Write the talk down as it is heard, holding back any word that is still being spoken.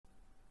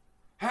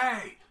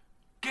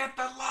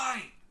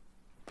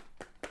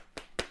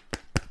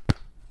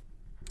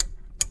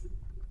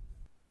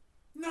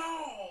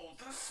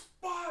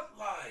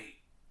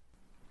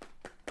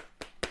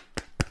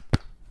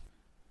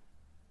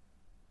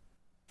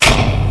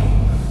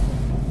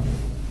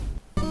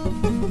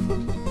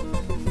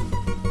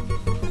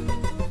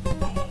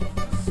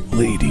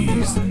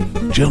Ladies,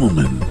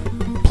 gentlemen,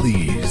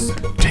 please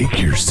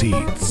take your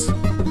seats.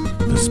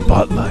 The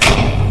spotlight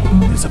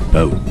is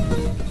about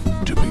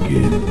to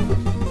begin.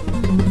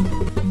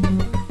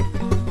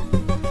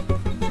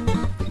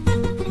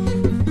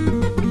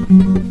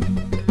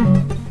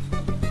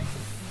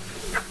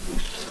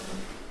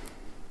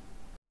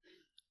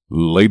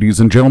 Ladies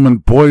and gentlemen,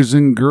 boys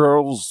and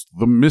girls,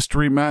 the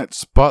Mystery Mat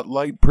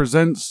Spotlight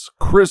presents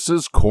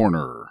Chris's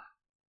Corner.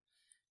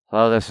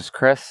 Hello, this is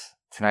Chris.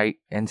 Tonight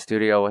in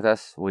studio with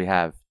us, we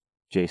have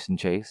Jason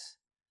Chase,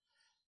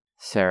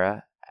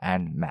 Sarah,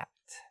 and Matt.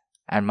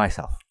 And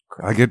myself,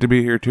 Chris. I get to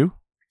be here too?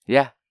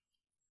 Yeah.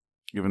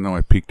 Even though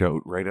I peeked out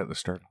right at the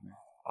start.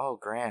 Oh,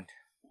 grand.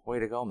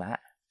 Way to go,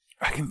 Matt.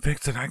 I can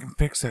fix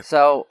it.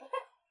 So,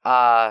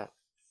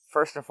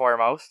 first and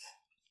foremost,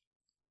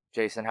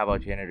 Jason, how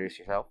about you introduce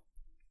yourself?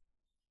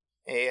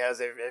 Hey, how's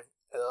everybody?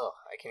 Oh,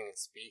 I can't even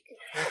speak.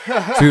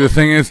 See, the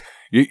thing is,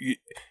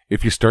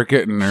 if you start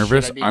getting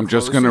nervous, I'm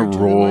just going to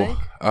roll.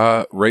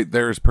 Right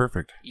there is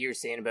perfect. You were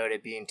saying about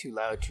it being too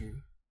loud, too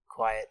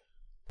quiet.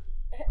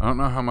 I don't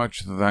know how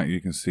much of that you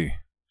can see. Okay,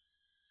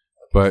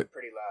 but it's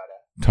pretty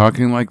loud.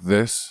 Talking like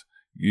this,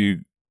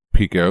 you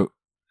peek out.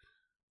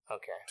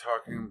 Okay.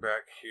 Talking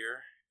back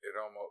here,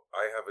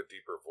 I have a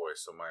deeper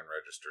voice, so mine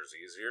registers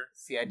easier.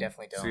 See, I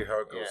definitely don't. See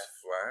how it goes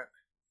flat?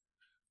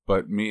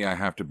 But me, I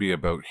have to be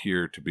about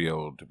here to be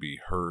able to be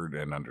heard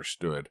and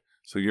understood.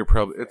 So you're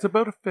probably, it's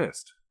about a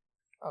fist.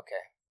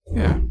 Okay.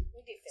 Yeah.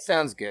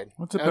 Sounds good.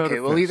 What's about okay,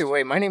 a well, fist? either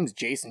way, my name's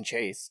Jason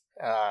Chase.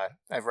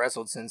 I've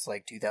wrestled since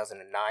like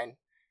 2009.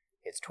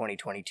 It's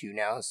 2022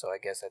 now, so I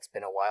guess that's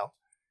been a while.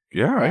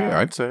 Yeah,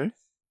 I'd say.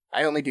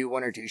 I only do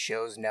 1 or 2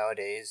 shows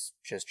nowadays,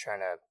 just trying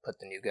to put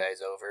the new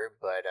guys over.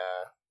 But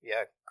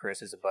yeah,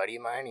 Chris is a buddy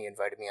of mine. He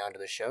invited me onto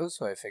the show,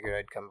 so I figured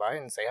I'd come by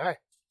and say hi.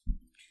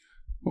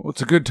 Well,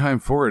 it's a good time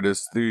for it.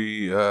 It's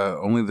the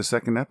only the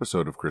second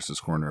episode of Chris's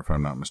Corner, if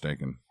I'm not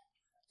mistaken.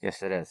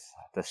 Yes, it is.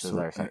 This is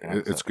our second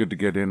episode. It's good to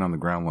get in on the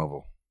ground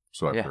level,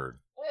 so I've heard.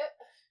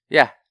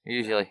 Yeah,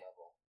 usually.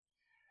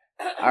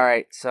 All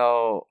right,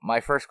 so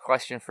my first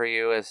question for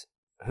you is,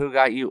 who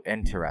got you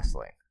into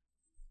wrestling?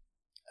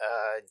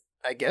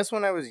 I guess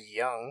when I was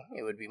young,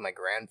 it would be my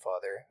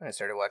grandfather. I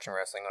started watching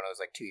wrestling when I was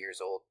like 2 years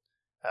old.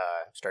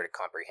 Started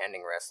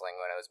comprehending wrestling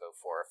when I was about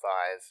 4 or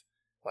 5.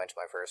 Went to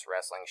my first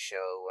wrestling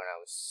show when I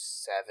was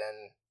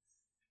 7.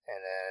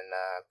 And then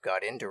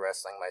got into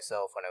wrestling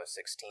myself when I was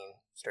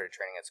 16. Started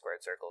training at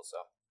Squared Circle,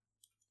 so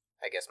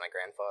I guess my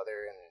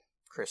grandfather and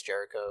Chris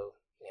Jericho,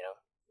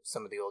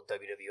 some of the old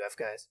WWF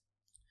guys.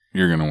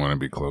 You're going to want to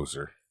be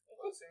closer.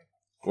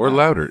 Or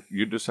louder.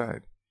 You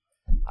decide.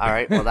 All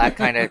right, well, that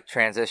kind of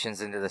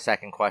transitions into the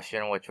second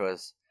question, which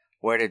was,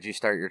 where did you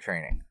start your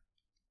training?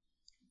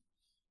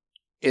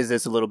 Is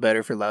this a little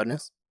better for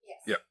loudness?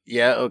 Yeah.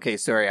 Yeah, okay,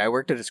 sorry. I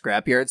worked at a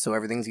scrapyard, so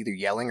everything's either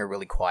yelling or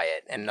really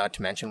quiet. And not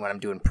to mention when I'm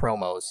doing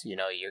promos,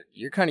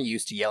 you're kind of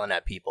used to yelling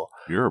at people.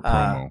 You're a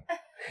promo.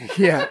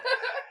 Yeah.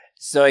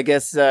 So I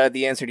guess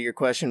the answer to your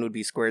question would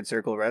be Squared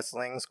Circle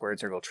Wrestling, Squared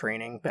Circle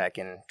Training back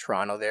in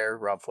Toronto there.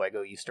 Rob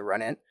Fuego used to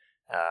run it.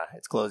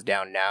 It's closed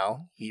down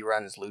now. He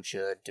runs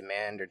Lucha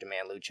Demand or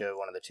Demand Lucha,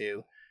 one of the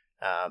two.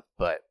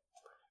 But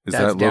is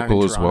that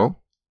local as well?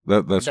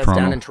 That's Toronto.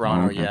 Down in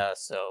Toronto, okay. yeah.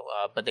 So,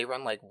 but they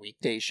run like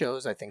weekday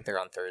shows. I think they're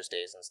on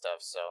Thursdays and stuff.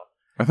 So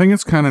I think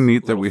it's kind of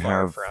neat that we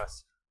far have. for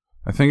us.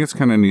 I think it's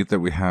kind of neat that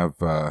we have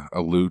a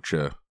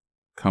lucha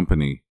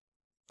company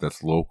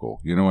that's local.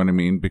 You know what I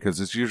mean? Because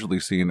it's usually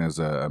seen as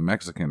a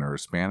Mexican or a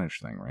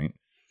Spanish thing, right?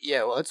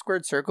 Yeah, well, at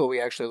Squared Circle,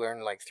 we actually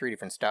learn like 3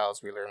 different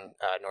styles. We learn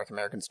North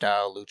American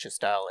style, Lucha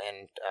style,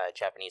 and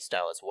Japanese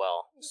style as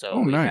well. So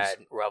we had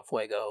Rob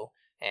Fuego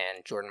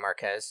and Jordan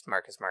Marquez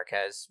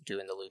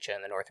doing the Lucha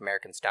and the North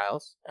American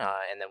styles.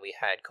 And then we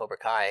had Cobra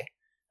Kai,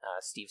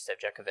 Steve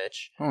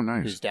Sevjekovic. Oh,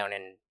 nice. Who's down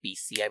in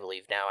BC, I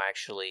believe now,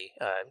 actually,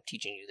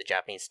 teaching you the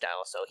Japanese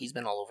style. So he's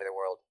been all over the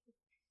world.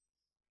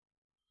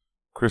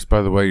 Chris,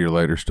 by the way, your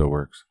lighter still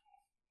works.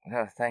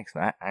 No, thanks,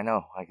 Matt. I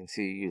know. I can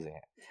see you using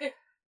it.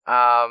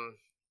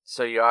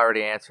 So you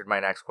already answered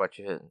my next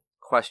question.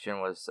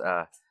 Question was,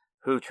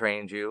 who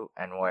trained you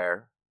and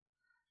where?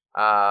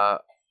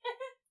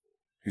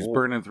 He's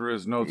burning through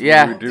his notes.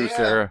 Yeah. What do we do,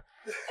 Sarah?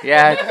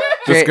 Yeah.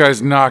 This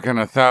guy's knocking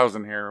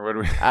 1,000 here. What do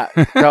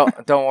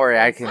we? Don't worry.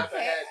 I can. Okay,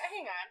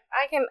 hang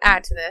on. I can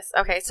add to this.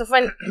 Okay, so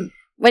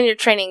when you're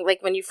training,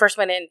 like when you first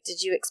went in,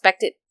 did you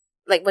expect it?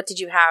 Like, what did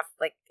you have,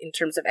 like, in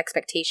terms of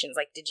expectations?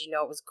 Like, did you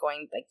know it was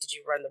going, like, did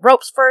you run the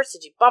ropes first?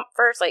 Did you bump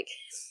first? Like,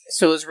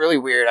 so it was really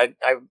weird.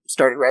 I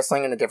started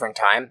wrestling in a different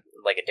time,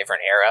 like a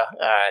different era.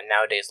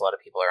 Nowadays, a lot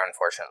of people are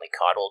unfortunately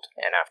coddled,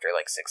 and after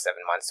like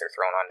 6-7 months, they're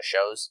thrown onto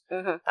shows.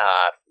 Mm-hmm.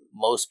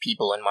 Most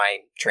people in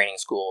my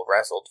training school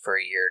wrestled for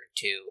a year or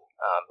 2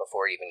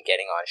 before even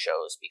getting on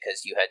shows,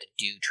 because you had to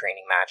do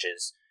training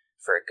matches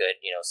for a good,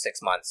 6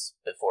 months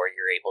before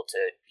you're able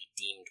to be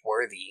deemed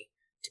worthy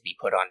to be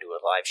put onto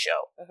a live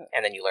show. Mm-hmm.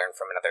 And then you learn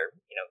from another,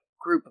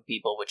 group of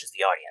people, which is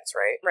the audience,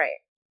 right? Right.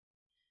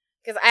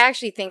 Because I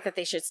actually think that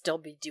they should still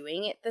be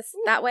doing it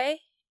that way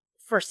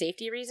for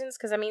safety reasons.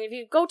 Because I mean, if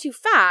you go too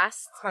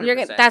fast,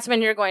 100%. that's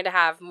when you're going to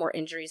have more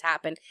injuries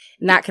happen,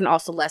 and that can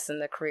also lessen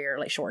the career,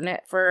 like shorten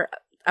it for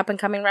up and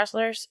coming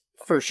wrestlers.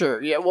 For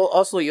sure. Yeah. Well,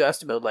 also you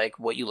asked about like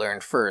what you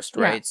learned first,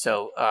 right? Yeah.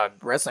 So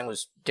wrestling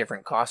was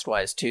different cost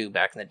wise too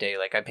back in the day.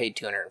 Like I paid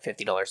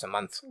 $250 a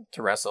month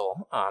to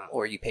wrestle,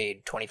 or you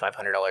paid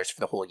 $2,500 for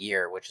the whole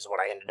year, which is what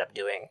I ended up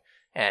doing,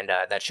 and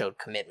that showed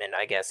commitment,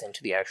 I guess,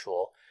 into the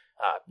actual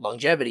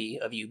longevity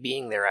of you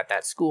being there at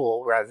that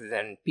school, rather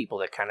than people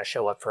that kind of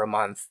show up for a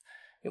month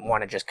and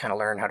want to just kind of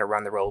learn how to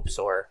run the ropes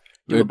or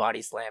do a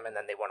body slam, and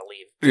then they want to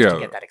leave just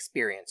to get that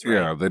experience, right?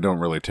 Yeah, they don't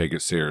really take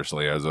it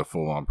seriously as a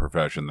full-on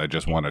profession. They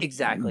just want to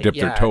Exactly, dip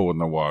their toe in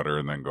the water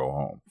and then go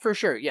home. For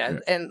sure, yeah.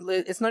 And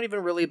it's not even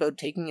really about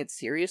taking it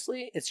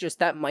seriously. It's just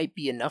that might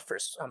be enough for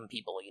some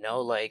people, you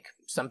know? Like,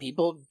 some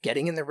people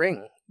getting in the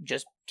ring,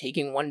 just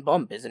taking one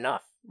bump is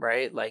enough,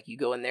 right? Like, you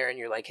go in there and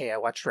you're like, hey, I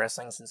watched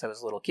wrestling since I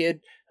was a little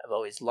kid. I've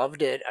always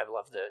loved it. I've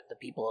loved the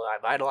people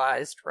I've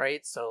idolized,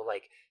 right? So,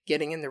 like,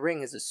 getting in the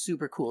ring is a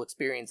super cool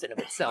experience in of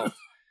itself.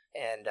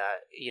 And,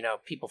 you know,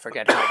 people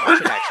forget how much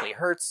it actually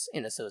hurts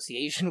in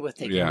association with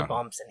taking the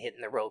bumps and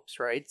hitting the ropes,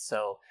 right?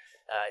 So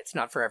it's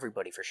not for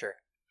everybody, for sure.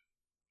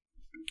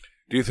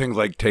 Do you think,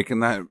 like, taking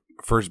that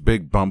first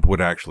big bump would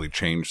actually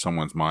change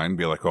someone's mind?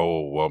 Be like,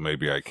 oh, well,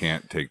 maybe I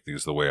can't take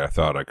these the way I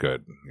thought I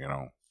could, you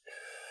know?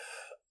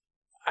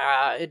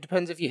 It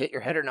depends if you hit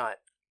your head or not.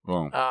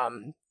 Well,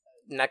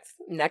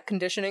 neck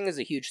conditioning is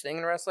a huge thing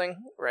in wrestling,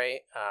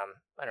 right?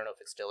 I don't know if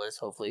it still is,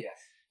 hopefully.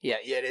 Yes.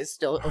 Yeah, it is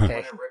still.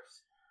 Okay.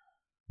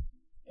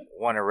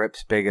 One of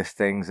Rip's biggest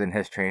things in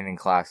his training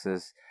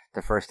classes,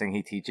 the first thing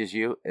he teaches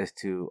you is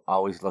to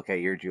always look at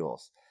your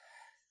jewels.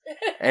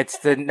 It's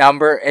the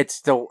number,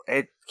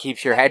 it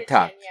keeps your head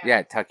tucked. Chin,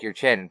 yeah, tuck your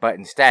chin, but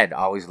instead,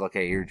 always look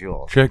at your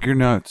jewels. check your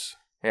nuts.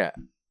 Yeah.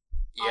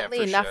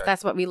 Oddly enough,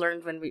 that's what we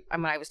learned when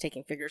I was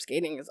taking figure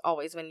skating, is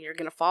always when you're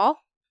going to fall,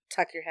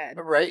 tuck your head.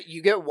 Right,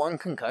 you get one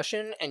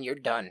concussion and you're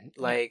done.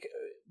 Like,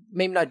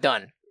 maybe not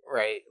done,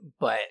 right?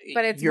 But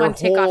it's your one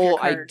tick off your whole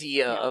card.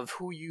 idea of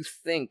who you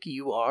think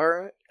you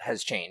are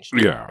has changed.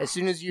 Yeah. As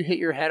soon as you hit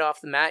your head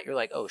off the mat, you're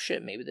like, oh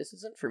shit, maybe this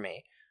isn't for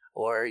me.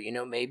 Or, you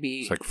know,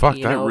 maybe... It's like, fuck,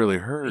 you that know, really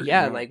hurt.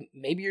 Yeah, you know? like,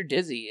 maybe you're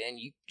dizzy and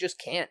you just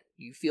can't.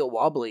 You feel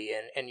wobbly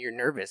and you're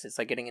nervous. It's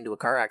like getting into a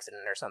car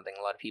accident or something.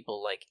 A lot of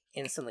people, like,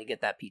 instantly get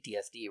that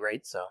PTSD,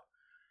 right? So,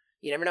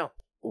 you never know.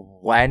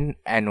 When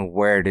and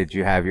where did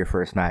you have your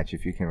first match,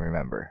 if you can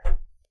remember?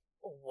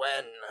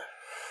 When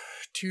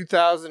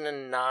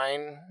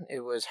 2009,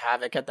 it was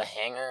Havoc at the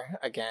Hangar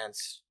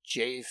against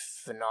Jay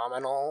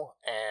Phenomenal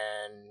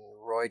and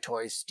Roy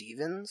Toy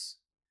Stevens.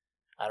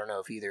 I don't know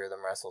if either of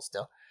them wrestle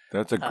still.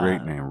 That's a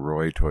great name,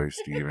 Roy Toy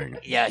Stevens.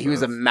 Yeah, he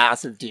was a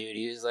massive dude.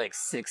 He was like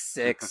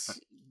 6'6",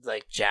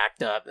 like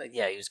jacked up.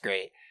 Yeah, he was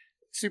great.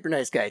 Super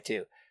nice guy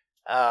too.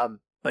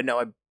 But no,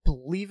 I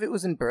believe it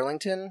was in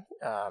Burlington,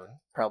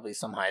 probably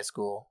some high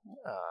school.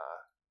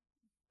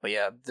 But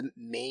yeah, the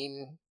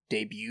main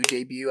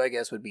debut, I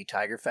guess, would be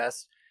Tiger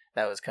Fest.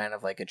 That was kind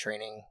of like a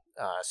training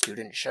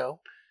student show.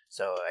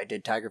 So I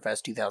did Tiger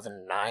Fest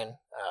 2009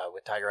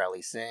 with Tiger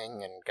Ali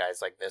Singh and guys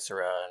like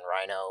Viscera and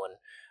Rhino and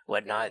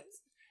whatnot.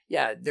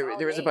 Yeah, there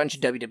was a bunch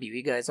of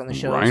WWE guys on the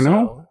show. Rhino?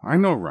 So, I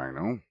know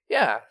Rhino.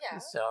 yeah.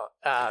 So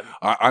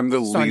I'm the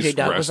Sanjay least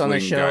Dutt was on the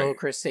wrestling show. guy.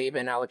 Chris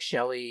Sabin, Alex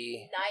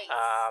Shelley. Nice.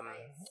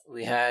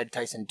 We had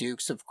Tyson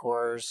Dukes, of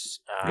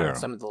course. Yeah.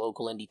 Some of the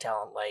local indie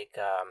talent like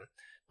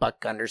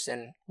Buck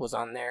Gunderson was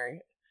on there.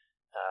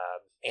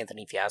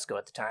 Anthony Fiasco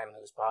at the time,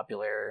 who was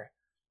popular.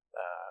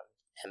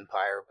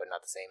 Empire, but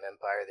not the same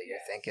Empire that you're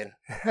thinking.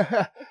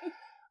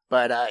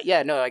 But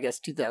yeah, no, I guess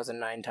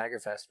 2009 Tiger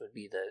Fest would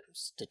be the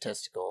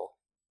statistical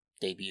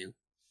debut.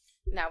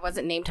 Now, was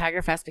it named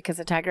Tiger Fest because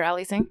of Tiger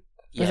Ali Singh?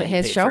 Yeah, Was it he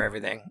his paid show? for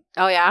everything.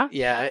 Oh, yeah?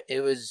 Yeah,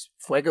 it was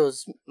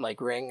Fuego's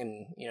like ring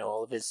and, you know,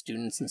 all of his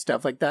students and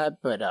stuff like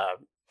that, but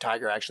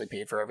Tiger actually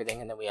paid for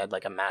everything, and then we had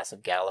like a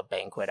massive gala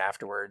banquet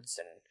afterwards,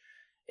 and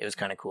it was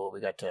kind of cool.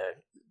 We got to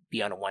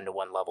be on a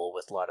one-to-one level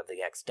with a lot of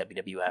the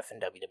ex-WWF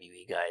and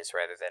WWE guys,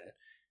 rather than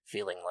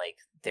feeling like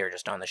they're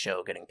just on the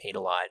show getting paid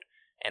a lot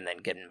and then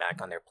getting back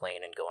on their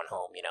plane and going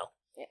home, you know?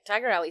 Yeah,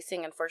 Tiger Ali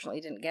Singh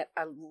unfortunately didn't get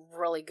a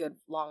really good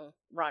long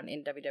run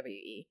in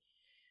WWE.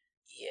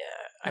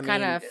 Yeah, I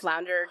kind of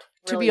floundered.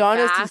 To really be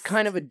honest, fast. he's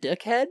kind of a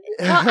dickhead.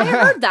 Well, I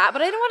heard that,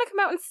 but I don't want to come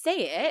out and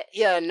say it.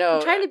 Yeah, no.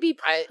 I'm trying to be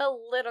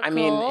political. I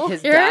mean,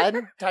 his here.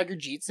 dad, Tiger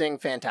Jeet Singh,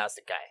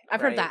 fantastic guy. I've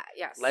heard that,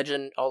 yes.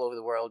 Legend all over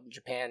the world.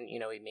 Japan, you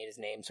know, he made his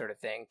name sort of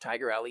thing.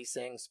 Tiger Ali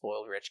Singh,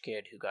 spoiled rich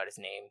kid who got his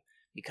name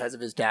because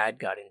of his dad,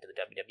 got into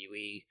the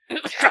WWE.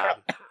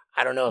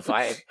 I don't know if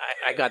I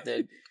got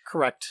the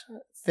correct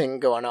thing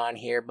going on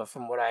here, but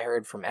from what I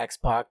heard from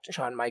X-Pac,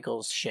 Shawn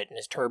Michaels shit in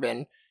his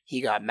turban. He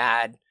got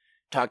mad.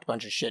 talked a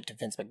bunch of shit to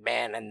Vince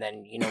McMahon, and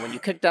then, you know, when you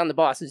kick down the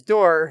boss's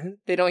door,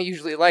 they don't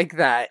usually like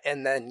that,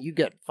 and then you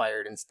get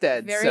fired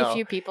instead. Very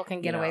few people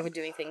can get away with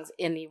doing things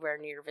anywhere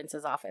near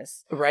Vince's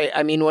office. Right.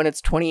 I mean, when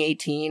it's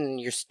 2018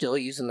 and you're still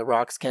using The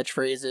Rock's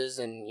catchphrases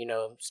and, you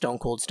know, Stone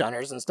Cold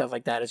Stunners and stuff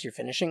like that as your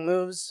finishing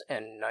moves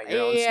and not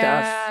your own stuff.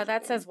 Yeah,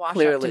 that says wash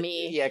up to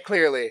me. Yeah,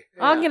 clearly.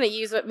 I'm going to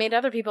use what made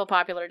other people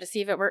popular to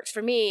see if it works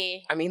for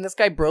me. I mean, this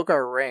guy broke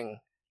our ring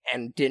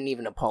and didn't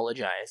even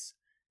apologize.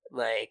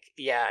 Like,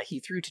 yeah,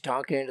 he threw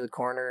Tatanka into the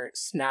corner,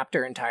 snapped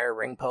our entire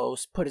ring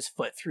post, put his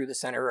foot through the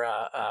center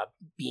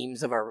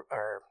beams of our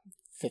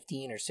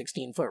 15 or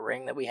 16 foot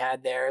ring that we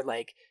had there.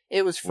 Like,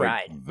 it was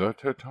fried. Wait, the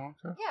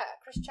Tatanka? Yeah,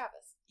 Chris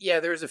Chavez. Yeah,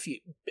 there was a few.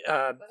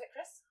 Was it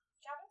Chris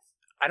Chavez?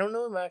 I don't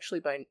know him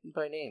actually by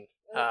name.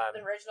 The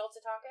original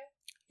Tatanka?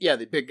 Yeah,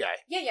 the big guy.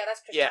 Yeah,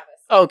 that's Chris Yeah.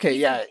 Chavez.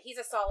 Okay, He's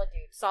a solid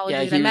dude.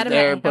 Yeah, dude. he I met was him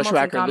there. at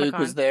Bushwhacker Hamilton Luke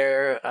was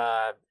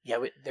Comic-Con.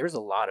 there. There was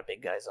a lot of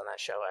big guys on that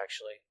show,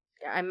 actually.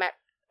 Yeah,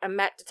 I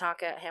met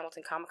Tatanka at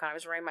Hamilton Comic-Con. I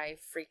was wearing my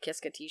Free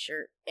Kiska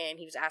t-shirt, and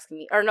he was asking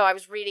me, or no, I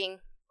was reading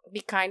Be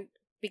kind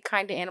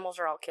to animals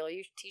or I'll kill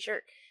you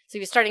t-shirt. So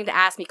he was starting to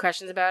ask me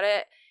questions about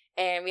it,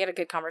 and we had a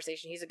good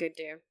conversation. He's a good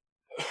dude.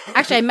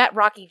 Actually, I met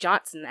Rocky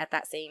Johnson at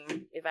that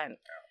same event,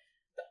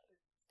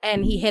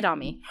 and he hit on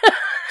me.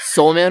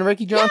 Soul Man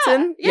Ricky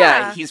Johnson?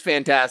 Yeah. He's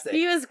fantastic.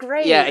 He was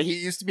great. Yeah, he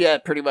used to be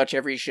at pretty much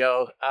every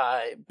show.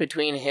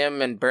 Between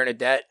him and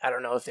Bernadette, I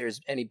don't know if there's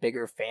any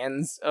bigger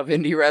fans of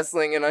indie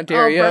wrestling in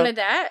Ontario. Oh,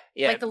 Bernadette?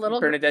 Yeah, like the little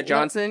Bernadette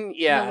Johnson?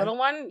 Yeah. The little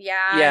one?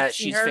 Yeah. Yeah, I've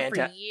seen she's her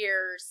fantastic. for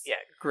years. Yeah,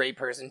 great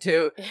person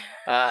too.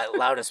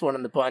 Loudest one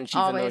in the bunch,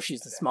 even though Always.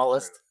 she's the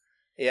smallest.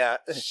 Yeah.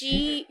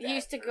 She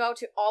used to go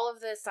to all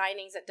of the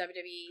signings at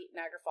WWE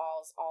Niagara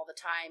Falls all the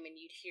time, and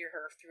you'd hear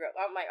her throughout.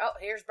 I'm like, oh,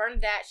 here's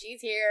Bernadette.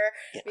 She's here.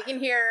 Yeah. We can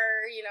hear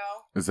her, you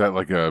know. Is that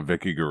like a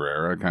Vicky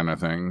Guerrera kind of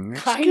thing?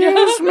 Kind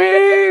Excuse of.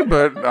 me,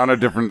 but on a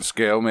different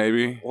scale,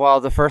 maybe. Well,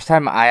 the first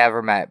time I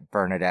ever met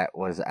Bernadette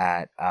was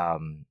at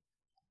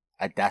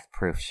a Death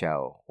Proof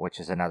show, which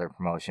is another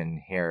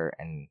promotion here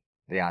in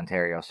the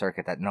Ontario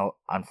circuit that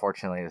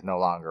unfortunately is no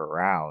longer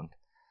around.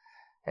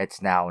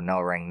 It's now No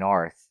Ring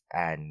North,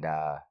 and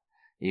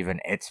even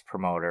its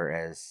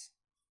promoter is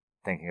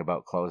thinking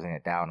about closing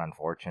it down,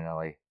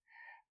 unfortunately.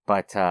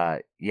 But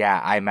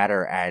yeah, I met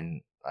her,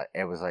 and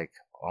it was like,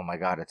 oh my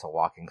god, it's a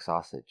walking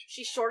sausage.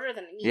 She's shorter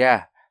than me.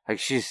 Yeah, like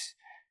she's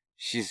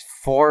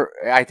 4.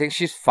 I think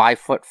she's 5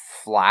 foot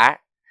flat,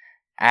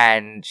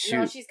 and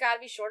No, she's got to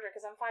be shorter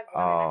because I'm 5'1"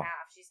 Oh. and a half.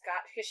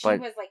 Because she But,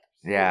 was like.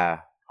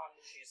 yeah.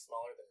 She's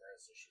smaller than her,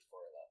 so she's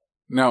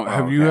 4'11". Now,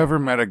 have you okay. ever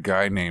met a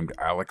guy named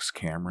Alex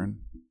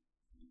Cameron?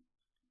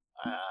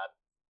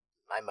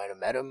 I might have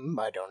met him.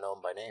 I don't know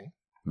him by name.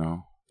 No.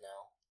 No.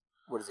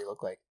 What does he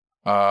look like?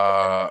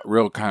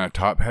 Real kind of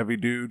top heavy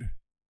dude,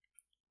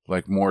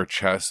 like more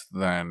chest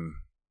than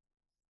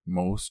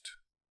most.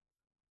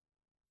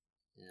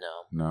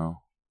 No.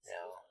 No,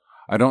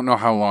 I don't know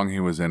how long he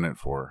was in it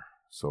for.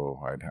 So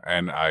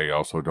I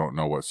also don't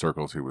know what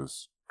circles he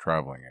was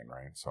traveling in.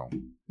 Right. So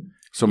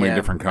many Yeah,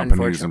 different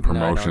companies and unfortunately,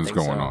 no, I don't promotions think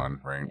going so.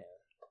 on. Right.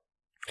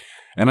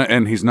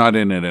 And he's not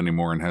in it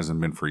anymore and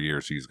hasn't been for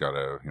years. He's got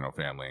a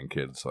family and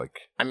kids. Like,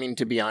 I mean,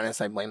 to be honest,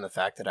 I blame the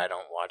fact that I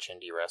don't watch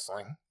indie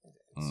wrestling.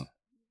 It's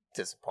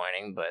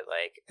disappointing, but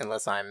like,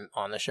 unless I'm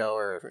on the show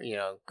or,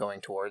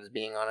 going towards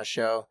being on a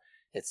show,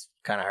 it's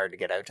kind of hard to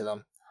get out to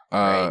them.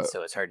 Right?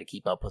 So it's hard to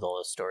keep up with all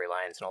those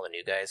storylines and all the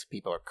new guys.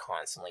 People are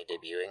constantly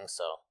debuting,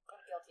 so. I'm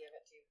guilty of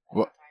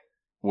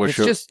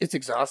it too. It's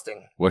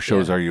exhausting. What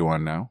shows are you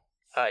on now?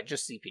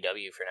 Just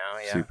CPW for now,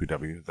 yeah.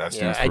 CPW. That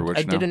stands for which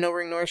I now? did a No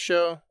Ring North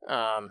show.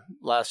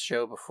 Last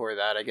show before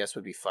that, I guess,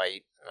 would be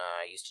Fight.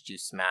 I used to do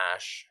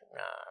Smash,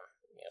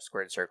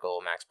 Squared Circle,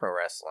 Max Pro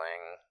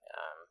Wrestling,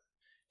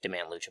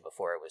 Demand Lucha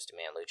before it was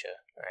Demand Lucha,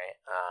 right?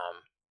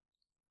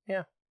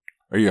 Yeah.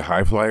 Are you a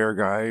high flyer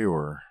guy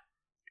or?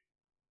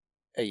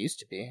 I used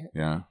to be.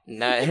 Yeah.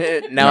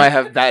 Now I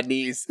have bad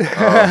knees.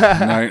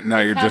 Now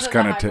you're just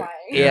kind of.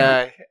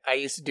 Yeah, I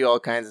used to do all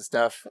kinds of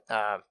stuff.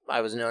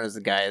 I was known as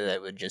the guy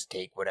that would just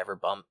take whatever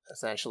bump,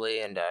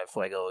 essentially, and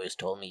Fuego always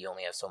told me you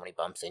only have so many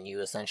bumps in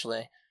you,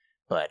 essentially.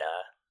 But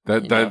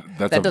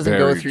that doesn't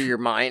go through your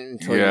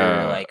mind until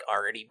you're like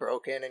already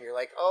broken, and you're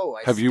like, oh,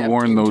 I have you stepped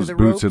worn into those the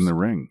boots ropes. in the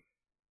ring?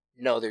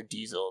 No, they're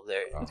diesel.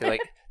 They're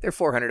they're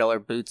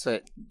 $400 boots.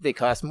 They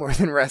cost more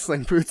than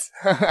wrestling boots.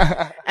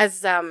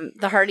 As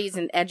the Hardys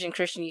and Edge and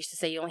Christian used to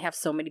say, you only have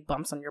so many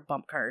bumps on your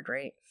bump card,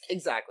 right?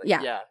 Exactly.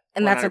 Yeah.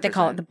 And that's what they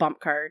call it, the bump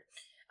card.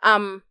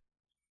 I'm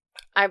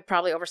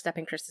probably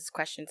overstepping Chris's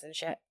questions and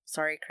shit.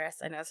 Sorry, Chris.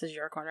 I know this is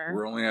your corner.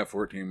 We're only at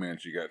 14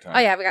 minutes. You got time. Oh,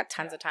 yeah. We got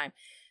tons of time.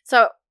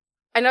 So,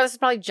 I know this is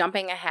probably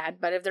jumping ahead,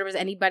 but if there was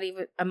anybody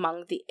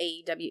among the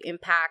AEW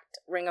Impact,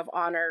 Ring of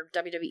Honor,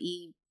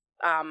 WWE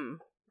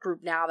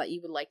group now that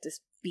you would like to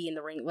be in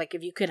the ring, like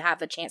if you could have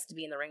the chance to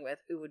be in the ring with,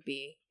 who would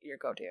be your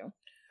go-to?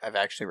 I've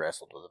actually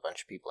wrestled with a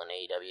bunch of people in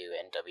AEW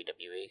and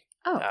WWE.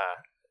 Oh.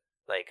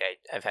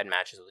 I've had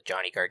matches with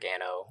Johnny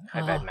Gargano.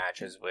 I've had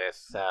matches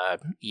with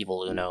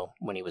Evil Uno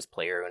when he was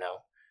Player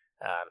Uno.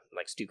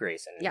 Like Stu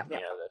Grayson. Yeah.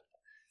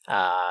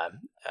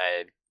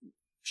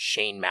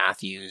 Shane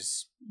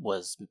Matthews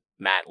was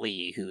Matt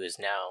Lee, who is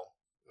now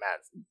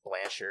Matt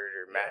Blanchard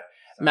or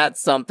Matt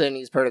something.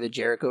 He's part of the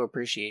Jericho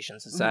Appreciation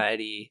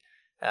Society.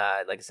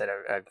 Like I said,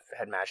 I've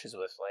had matches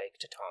with like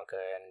Tatanka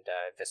and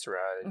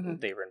Viscera.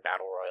 They were in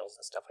battle royals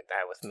and stuff like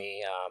that with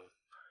me.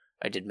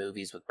 I did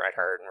movies with Bret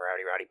Hart and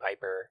Roddy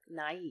Piper.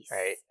 Nice.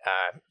 Right.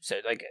 So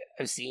like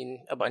I've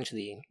seen a bunch of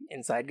the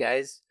inside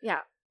guys.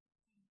 Yeah.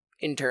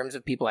 In terms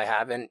of people I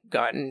haven't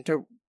gotten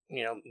to,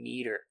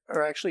 meet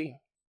or actually,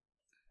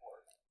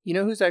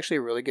 who's actually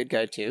a really good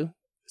guy too?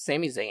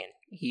 Sami Zayn.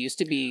 He used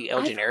to be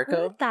El Generico. I've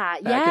heard that.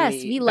 Yes,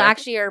 we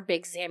actually are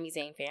big Sami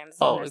Zayn fans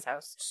in this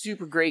house.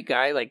 Super great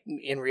guy, like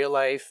in real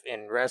life,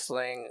 in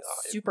wrestling.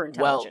 Super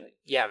intelligent. Well,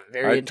 yeah,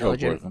 very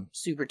intelligent. Toke with him.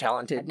 Super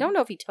talented. I don't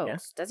know if he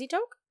tokes. Yeah. Does he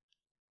toke?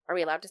 Are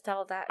we allowed to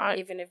tell that?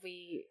 Even if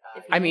we...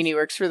 I mean, he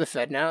works for the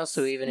Fed now,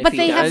 so even if but he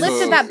they does... have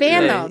lifted that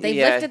ban, though. They've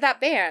lifted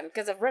that ban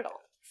because of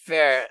Riddle.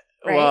 Fair.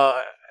 Right?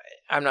 Well,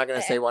 I'm not going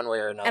to say one way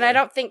or another. And I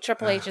don't think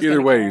Triple H is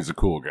Either way, he's a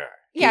cool guy.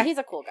 Yeah, he's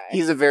a cool guy.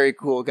 He's a very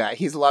cool guy.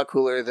 He's a lot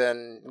cooler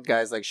than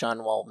guys like Sean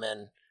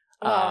Waltman.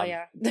 Oh,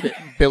 yeah.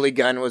 Billy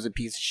Gunn was a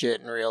piece of shit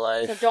in real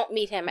life. So don't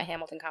meet him at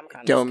Hamilton Comic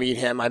Con. Don't meet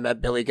him. I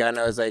met Billy Gunn.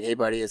 I was like, hey,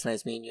 buddy, it's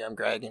nice meeting you. I'm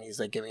Greg. And he's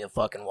like, give me a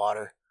fucking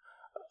water.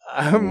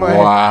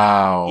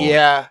 Wow.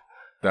 Yeah.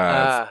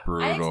 That's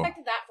brutal. I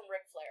expected that from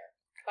Ric Flair.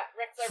 But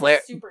Ric Flair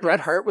was super Bret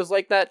nice. Hart was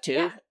like that, too.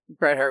 Yeah.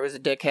 Bret Hart was a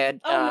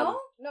dickhead. Oh,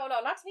 no? No,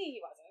 not to me, he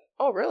wasn't.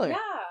 Oh, really?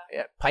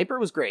 Yeah. Piper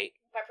was great.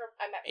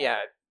 I met Piper. Yeah.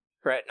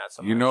 Bret, not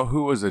so much. You know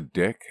who was a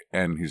dick,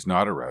 and he's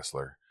not a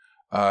wrestler?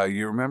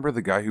 You remember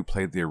the guy who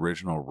played the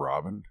original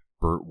Robin?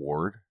 Burt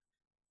Ward?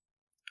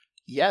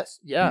 Yes,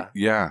 yeah.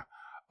 Yeah.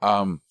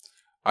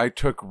 I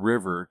took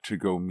River to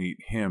go meet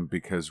him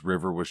because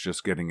River was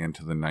just getting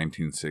into the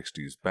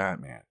 1960s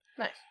Batman.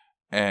 Nice.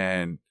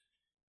 And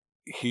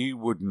he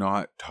would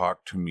not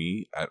talk to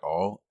me at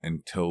all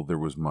until there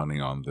was money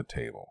on the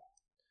table.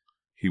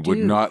 He would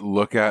not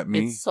look at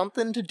me. It's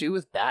something to do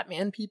with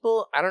Batman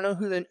people. I don't know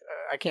who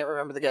I can't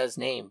remember the guy's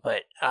name,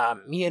 but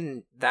me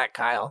and that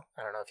Kyle,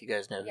 I don't know if you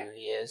guys know who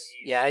he is.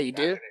 Yeah, you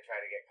do? I'm going to try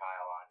to get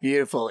Kyle on.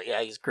 Beautiful.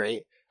 Yeah, he's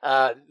great.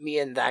 Me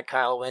and that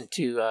Kyle went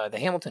to the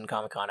Hamilton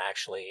Comic Con,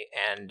 actually,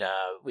 and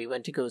we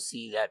went to go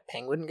see that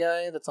Penguin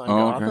guy that's on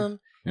Gotham. Okay.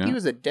 Yeah. He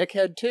was a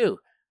dickhead, too.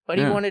 But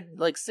he wanted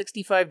like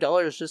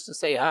 $65 just to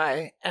say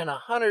hi and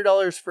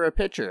 $100 for a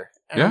picture.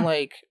 And I'm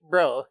like,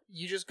 bro,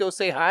 you just go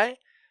say hi?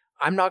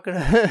 I'm not going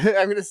to,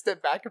 I'm going to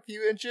step back a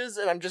few inches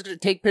and I'm just going to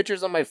take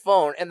pictures on my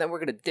phone and then we're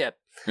going to dip.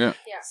 Yeah.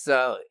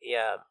 So,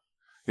 yeah.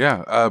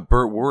 Yeah.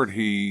 Burt Ward,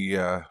 he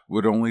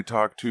would only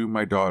talk to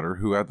my daughter,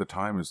 who at the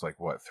time is like,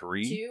 what,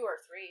 3? 2 or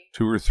 3.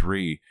 2 or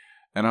 3.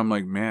 And I'm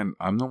like, man,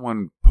 I'm the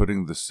one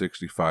putting the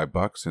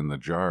 $65 in the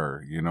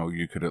jar.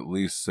 You could at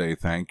least say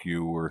thank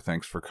you or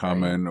thanks for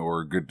coming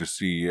or good to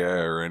see you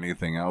or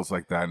anything else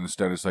like that.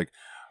 Instead, it's like,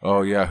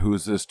 oh, yeah,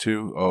 who's this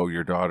to? Oh,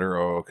 your daughter?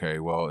 Oh, okay.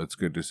 Well, it's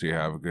good to see you.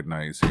 Have a good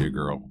night. See you,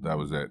 girl. That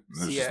was it.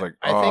 It's just like,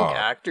 I think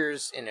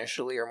actors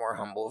initially are more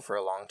humble for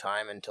a long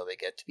time until they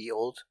get to be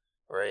old,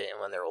 right?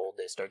 And when they're old,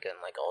 they start getting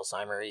like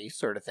Alzheimer-y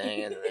sort of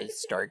thing, and they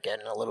start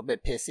getting a little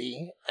bit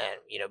pissy,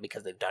 and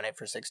because they've done it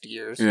for 60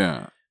 years.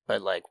 Yeah.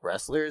 But like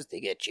wrestlers,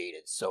 they get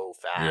jaded so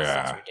fast.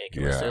 Yeah. It's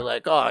ridiculous. Yeah. They're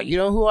like, oh, you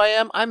know who I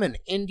am? I'm an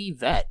indie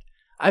vet.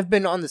 I've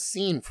been on the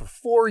scene for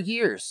 4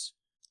 years.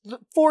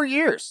 4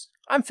 years.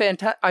 I'm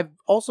fantastic. I've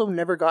also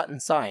never gotten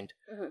signed.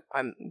 Mm-hmm.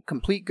 I'm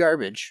complete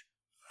garbage.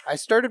 I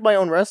started my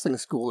own wrestling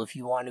school if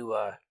you want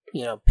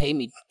to, pay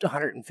me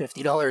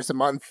 $150 a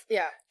month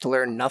to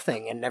learn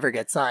nothing and never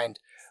get signed.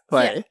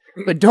 But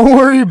don't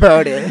worry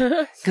about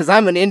it, because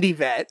I'm an indie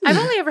vet. I've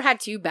only ever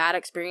had 2 bad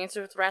experiences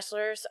with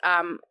wrestlers.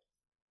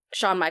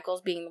 Shawn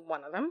Michaels being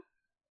one of them.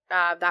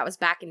 That was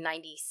back in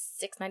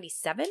 96,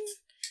 97.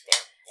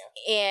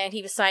 Yeah. And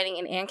he was signing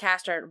in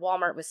Ancaster at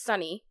Walmart with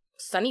Sonny.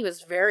 Sonny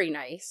was very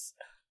nice.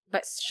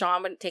 But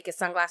Shawn wouldn't take his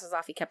sunglasses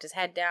off. He kept his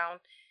head down.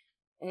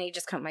 And he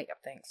just couldn't make up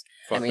things.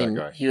 Fuck that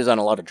guy. He was on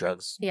a lot of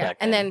drugs. Yeah.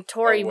 And then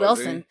Tori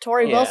Wilson.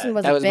 Tori Wilson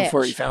was a bitch. That was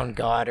before he found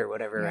God or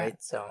whatever, right?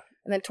 So.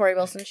 And then Tori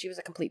Wilson, she was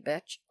a complete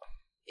bitch.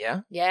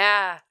 Yeah?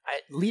 Yeah.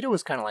 Lita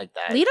was kind of like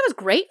that. Lita was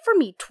great for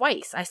me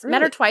twice. I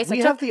met her twice. We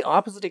have the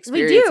opposite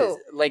experiences. We do.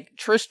 Like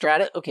Trish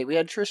Stratus. Okay, we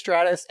had Trish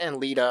Stratus and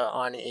Lita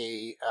on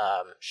a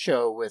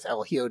show with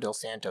El Hijo del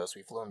Santos.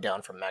 We flew him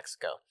down from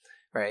Mexico,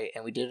 right?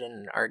 And we did it in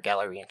an art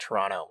gallery in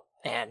Toronto.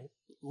 And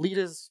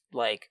Lita's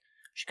like,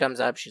 she comes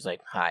up, she's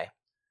like, hi.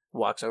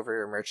 Walks over to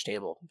her merch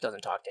table.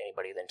 Doesn't talk to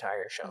anybody the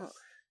entire show. Mm.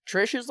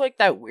 Trish is like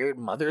that weird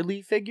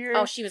motherly figure.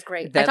 Oh, she was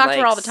great. I talk to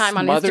her all the time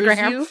on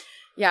Instagram. You.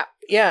 Yeah.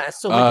 Yeah,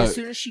 so like as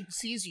soon as she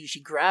sees you,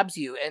 she grabs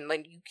you and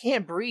like you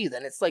can't breathe,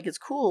 and it's like it's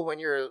cool when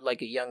you're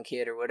like a young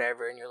kid or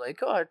whatever and you're like,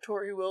 oh,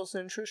 Tori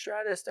Wilson, Trish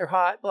Stratus, they're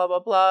hot, blah blah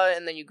blah,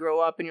 and then you grow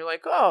up and you're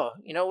like, oh,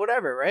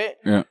 whatever, right?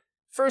 Yeah.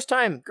 First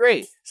time,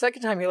 great.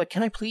 Second time, you're like,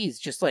 can I please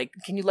just like,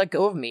 can you let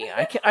go of me?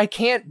 I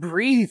can't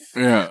breathe.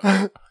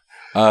 Yeah.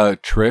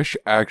 Trish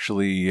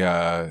actually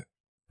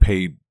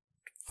paid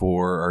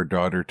for our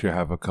daughter to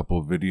have a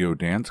couple video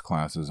dance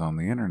classes on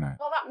the internet.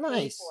 Well, not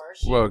Nice.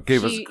 For. It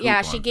gave us a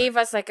coupon. She gave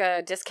us like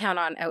a discount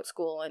on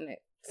Outschool, and it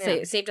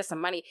Yeah. saved us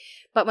some money.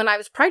 But when I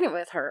was pregnant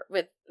with her,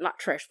 with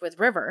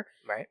River,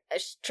 Right.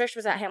 Trish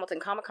was at Hamilton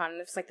Comic Con, and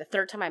it was like the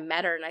third time I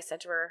met her, and I said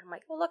to her, I'm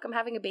like, "Oh, look, I'm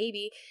having a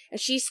baby," and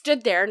she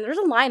stood there, and there's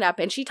a lineup,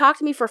 and she talked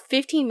to me for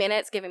 15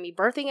 minutes, giving me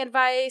birthing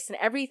advice and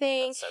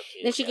everything. That's so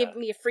cute. Then she gave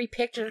me a free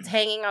picture that's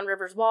hanging on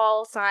River's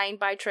wall, signed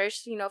by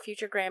Trish,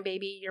 future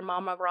grandbaby, your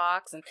mama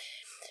rocks.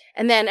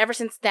 And then ever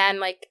since then,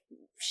 like,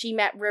 she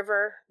met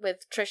River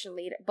with Trish and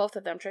Lita, both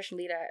of them, Trish and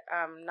Lita,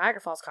 at Niagara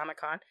Falls Comic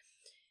Con.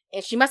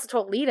 And she must have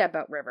told Lita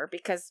about River,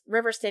 because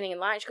River's standing in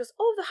line. She goes,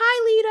 "Oh,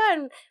 hi,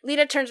 Lita." And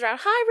Lita turns around,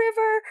 "Hi,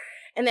 River."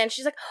 And then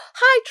she's like,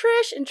 "Hi,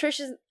 Trish." And Trish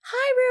is,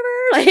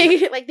 "Hi,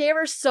 River." Like they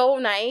were so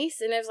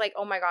nice. And it was like,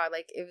 oh my God,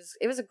 like it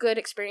was a good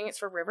experience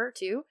for River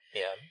too.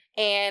 Yeah.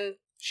 And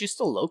she's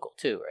still local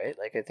too, right?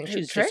 Like I think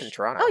she's Trish? just in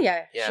Toronto. Oh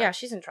yeah,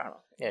 she's in Toronto.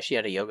 Yeah, she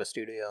had a yoga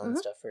studio and Mhm.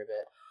 stuff for a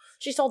bit.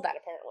 She sold that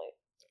apparently.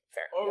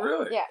 Fair. Oh,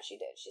 really? Yeah, she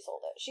did. She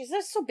sold it. She's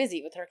just so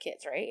busy with her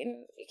kids, right?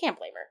 And you can't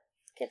blame her.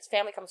 Kids,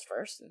 family comes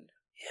first.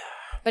 Yeah.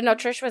 But no,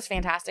 Trish was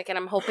fantastic, and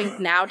I'm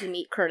hoping now to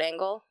meet Kurt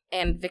Angle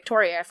and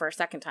Victoria for a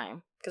second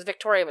time, because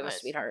Victoria was a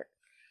Nice. sweetheart.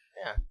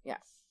 Yeah.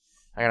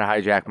 I'm going to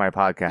hijack my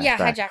podcast. Yeah,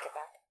 back. hijack it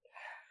back.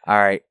 All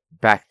right,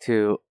 back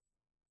to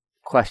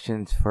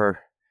questions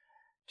for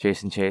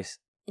Jason Chase.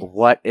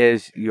 What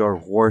is your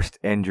worst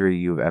injury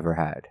you've ever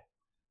had?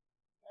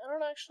 I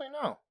don't actually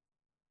know.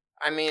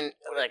 I mean,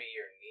 like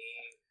your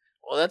knee.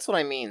 Well, that's what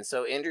I mean.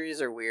 So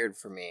injuries are weird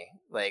for me.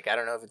 Like I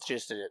don't know if it's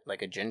just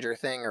a ginger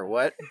thing or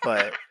what,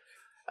 but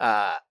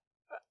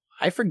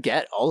I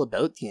forget all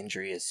about the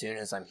injury as soon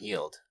as I'm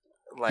healed.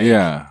 Like,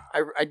 Yeah.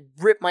 I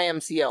ripped my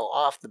MCL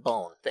off the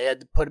bone. They had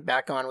to put it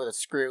back on with a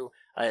screw.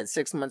 I had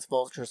 6 months of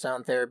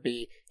ultrasound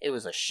therapy. It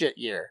was a shit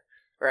year,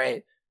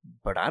 right?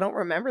 But I don't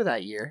remember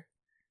that year.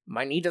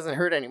 My knee doesn't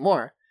hurt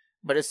anymore.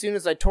 But as soon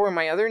as I tore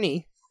my other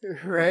knee,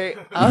 right,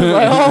 I was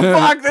like, oh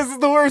fuck, this is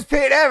the worst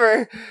pain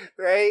ever,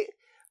 right?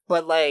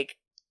 But like,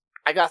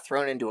 I got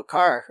thrown into a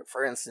car,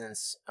 for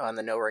instance, on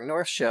the No Ring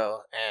North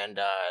show, and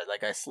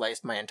like I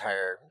sliced my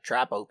entire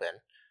trap open,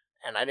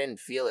 and I didn't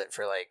feel it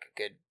for like a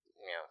good,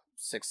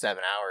 6-7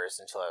 hours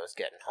until I was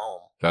getting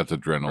home. That's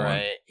adrenaline.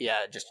 Right? Yeah,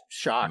 just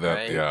shock, That-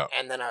 right? yeah.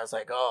 And then I was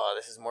like, oh,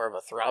 this is more of a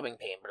throbbing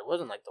pain, but it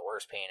wasn't like the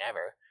worst pain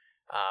ever.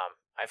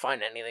 I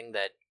find anything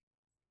that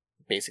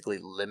basically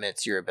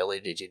limits your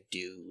ability to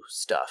do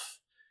stuff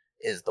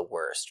is the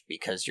worst,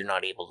 because you're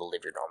not able to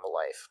live your normal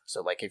life.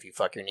 So like if you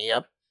fuck your knee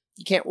up,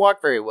 you can't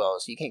walk very well,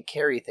 so you can't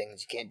carry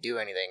things, you can't do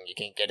anything, you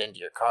can't get into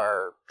your car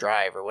or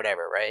drive or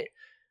whatever, right?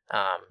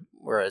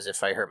 Whereas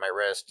if I hurt my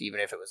wrist, even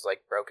if it was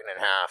like broken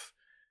in half,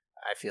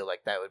 I feel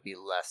like that would be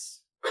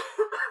less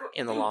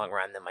in the long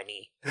run than my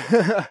knee.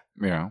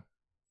 Yeah.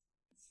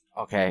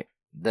 Okay,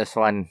 this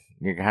one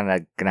you're kind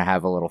of going to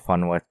have a little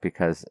fun with,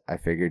 because I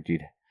figured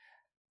you'd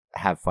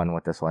have fun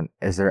with this one.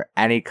 Is there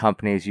any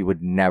companies you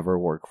would never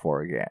work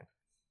for again?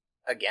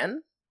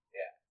 Again?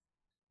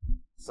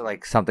 So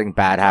like something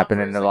bad happened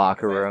in the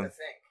locker room,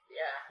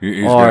 Yeah.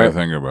 He's got to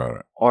think about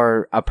it.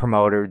 or a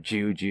promoter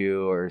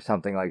juju or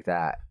something like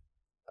that.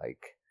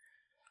 Like,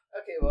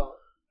 Okay, well,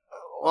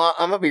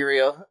 I'm gonna be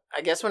real.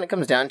 I guess when it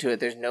comes down to it,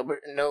 there's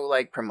no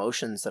like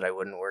promotions that I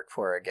wouldn't work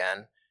for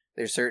again.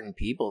 There's certain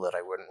people that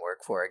I wouldn't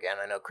work for again.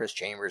 I know Chris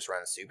Chambers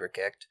runs Super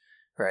Kicked,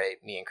 right?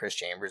 Me and Chris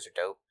Chambers are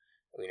dope.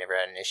 We never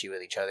had an issue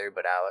with each other,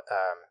 but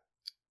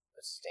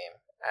what's his name?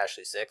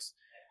 Ashley Six.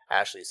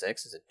 Ashley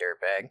Six is a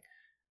dirtbag,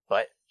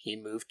 but he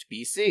moved to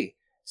BC,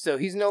 so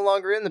he's no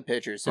longer in the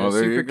picture. So if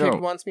there you Super go.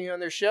 Kicked wants me on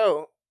their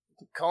show,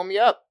 call me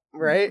up,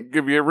 right?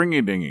 Give you a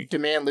ringy dingy.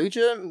 Demand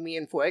Lucha, me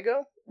and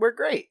Fuego, we're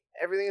great.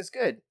 Everything is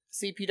good.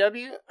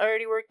 CPW, I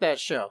already worked that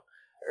show.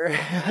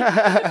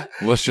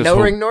 Let's just No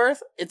hope- Ring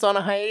North, it's on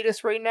a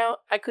hiatus right now.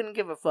 I couldn't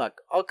give a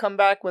fuck. I'll come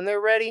back when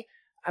they're ready.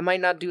 I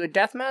might not do a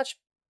death match,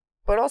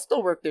 but I'll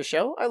still work their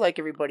show. I like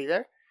everybody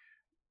there.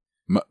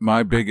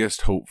 My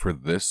biggest hope for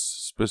this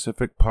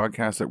specific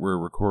podcast that we're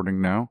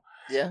recording now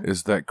Yeah.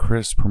 is that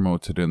Chris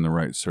promotes it in the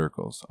right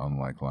circles,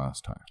 unlike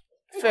last time.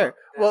 Fair.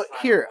 Well,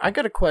 here, I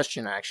got a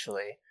question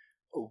actually.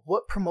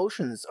 What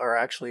promotions are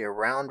actually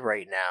around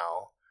right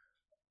now?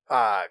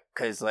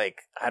 Cause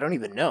like, I don't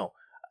even know.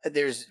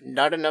 There's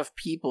not enough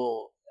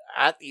people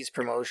at these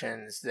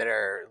promotions that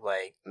are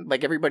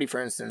like everybody,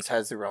 for instance,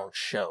 has their own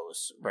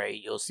shows, right?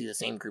 You'll see the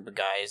same group of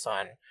guys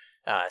on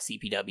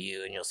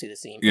CPW, and you'll see the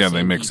same. Yeah, same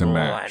they mix and people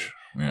match.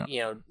 on,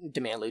 Yeah.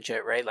 Demand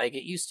Lucha, right? Like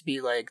it used to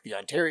be like the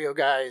Ontario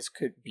guys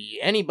could be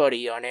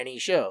anybody on any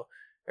show,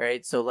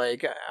 right? So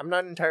like, I'm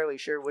not entirely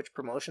sure which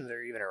promotions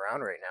are even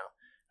around right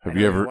now. Have I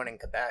you know ever there's one in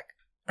Quebec?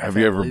 Have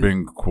you ever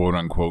been quote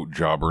unquote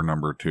jobber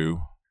number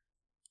 2?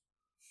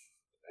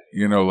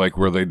 You know, like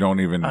where they don't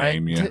even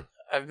name you.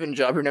 I've been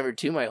jobber number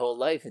 2 my whole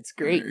life. It's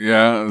great.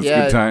 Yeah, it's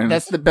good times.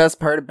 That's the best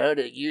part about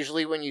it.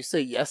 Usually when you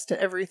say yes to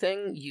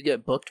everything, you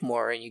get booked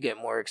more and you get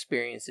more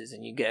experiences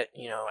and you get,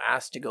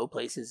 asked to go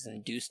places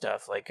and do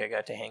stuff. Like I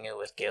got to hang out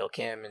with Gail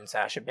Kim and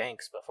Sasha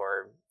Banks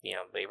before,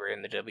 they were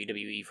in the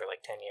WWE for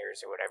like 10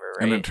 years or whatever,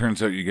 right? And it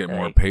turns out you get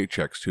more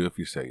paychecks too if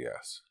you say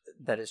yes.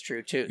 That is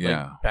true too.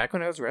 Yeah. Like, back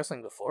when I was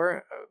wrestling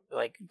before,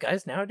 like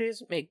guys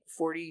nowadays make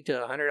 $40 to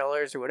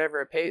 $100 or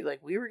whatever a pay. Like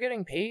we were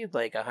getting paid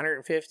like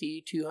 $150,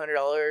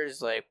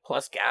 $200, like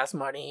plus gas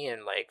money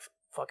and like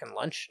fucking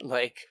lunch.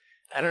 Like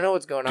I don't know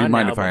what's going on. Do you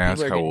mind now, if I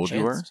ask how old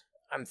you are?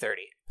 I'm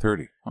 30.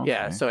 30. Okay.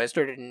 Yeah, so I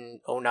started in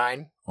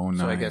 09. 09.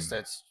 So I guess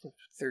that's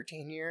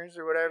 13 years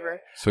or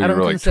whatever. So I don't you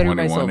were like consider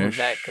myself a 21-ish?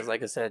 vet because,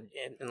 like I said,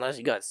 unless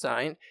you got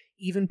signed,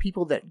 even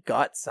people that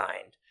got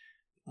signed,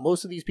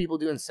 most of these people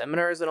doing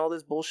seminars and all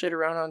this bullshit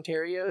around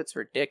Ontario, it's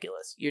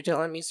ridiculous. You're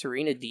telling me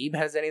Serena Deeb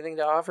has anything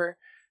to offer,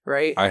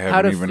 right? I haven't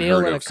How to even fail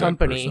heard in a of said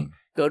company, person.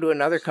 go to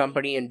another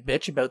company and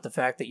bitch about the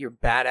fact that you're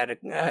bad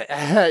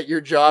at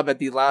your job at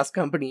the last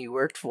company you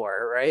worked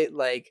for, right?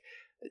 Like,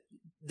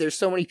 there's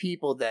so many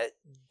people that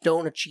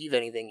don't achieve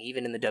anything,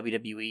 even in the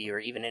WWE or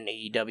even in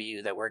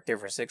AEW, that work there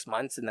for 6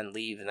 months and then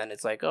leave. And then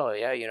it's like, oh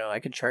yeah, I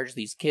could charge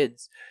these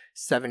kids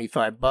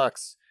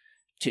 $75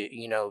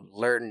 to,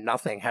 learn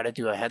nothing, how to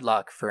do a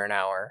headlock for an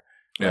hour.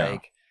 Yeah.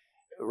 Like,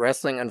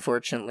 wrestling,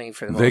 unfortunately,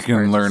 for the most They part,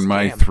 can is a learn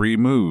my scam. 3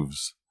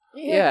 moves.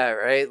 Yeah,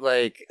 right?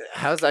 Like,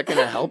 how's that going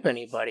to help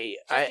anybody?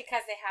 Just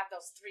because they have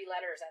those 3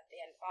 letters at the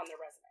end on their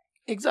resume.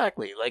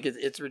 Exactly. Like,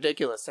 it's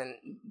ridiculous. And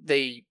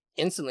they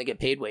instantly get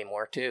paid way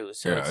more, too.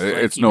 So Yeah, it's,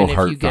 it's even no if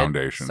Heart you get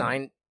Foundation.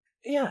 Signed,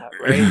 yeah,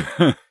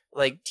 right?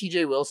 Like,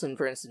 TJ Wilson,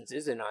 for instance,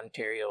 is in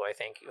Ontario, I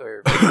think.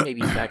 Or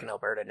maybe he's back in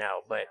Alberta now.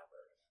 But,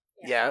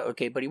 yeah,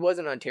 okay. But he was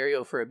in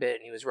Ontario for a bit,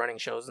 and he was running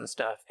shows and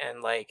stuff.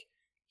 And, like,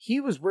 he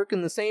was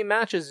working the same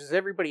matches as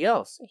everybody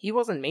else. He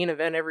wasn't main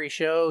event every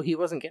show. He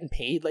wasn't getting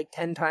paid like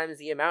 10 times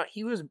the amount.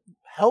 He was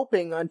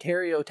helping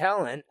Ontario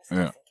talent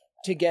Yeah.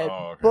 to get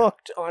Oh, okay.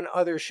 booked on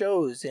other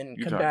shows in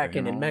You Quebec talking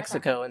and in all-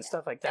 Mexico and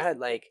stuff like that.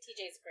 Like,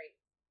 TJ's great.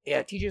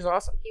 yeah, TJ's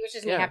awesome. He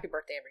wishes me Yeah. happy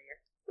birthday every year.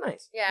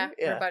 Nice. Yeah,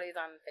 Yeah. everybody's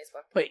on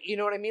Facebook. But you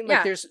know what I mean? Like,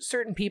 Yeah. there's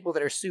certain people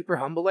that are super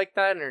humble like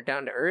that and are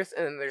down to earth,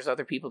 and then there's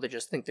other people that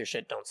just think their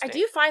shit don't I stink.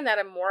 do find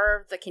that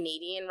more of the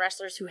Canadian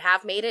wrestlers who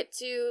have made it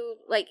to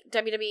like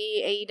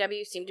WWE,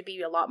 AEW seem to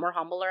be a lot more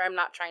humbler. I'm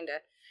not trying to,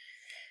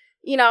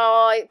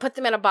 put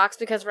them in a box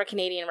because we're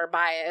Canadian, we're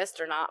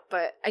biased or not.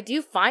 But I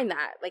do find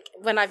that like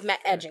when I've met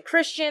Edge and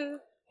Christian,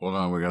 Hold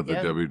on, we got the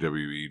Yeah.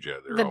 WWE jet.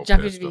 They're the all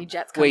WWE pissed.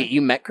 Jets. Coming. Wait,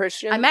 you met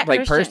Christian? I met like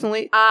Christian.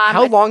 personally?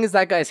 How long is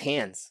that guy's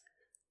hands?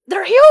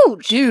 They're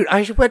huge. Dude,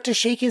 I went to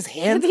shake his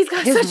hand. He's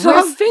got his such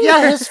long fingers.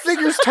 Yeah, his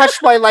fingers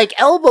touched my like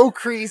elbow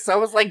crease. I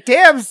was like,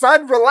 "Damn,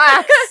 son,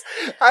 relax."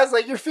 I was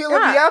like, "You're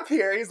feeling me up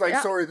here." He's like,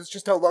 Yeah. "Sorry, that's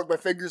just how long my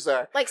fingers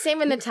are." Like same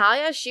with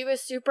Natalia, she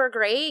was super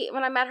great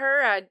when I met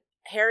her.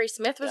 Harry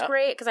Smith was Yeah.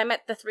 great because I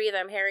met the 3 of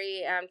them,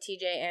 Harry,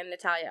 TJ, and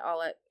Natalia,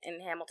 all in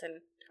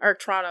Hamilton or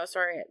Toronto.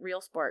 Sorry, at Real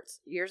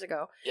Sports years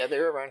ago. Yeah, they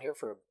were around here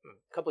for a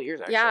couple of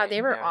years. Actually. Yeah,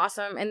 they were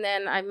awesome. And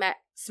then I met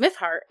Smith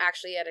Hart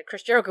actually at a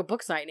Chris Jericho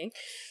book signing.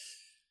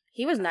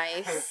 He was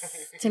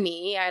nice to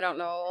me. I don't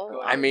know.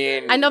 I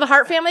mean, I know the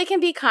Hart family can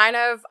be kind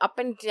of up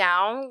and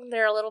down.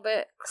 They're a little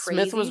bit crazy.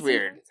 Smith was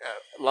weird.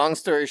 Long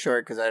story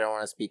short, because I don't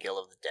want to speak ill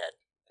of the dead,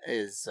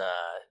 is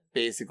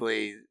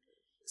basically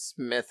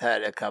Smith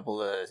had a couple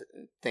of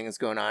things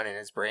going on in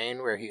his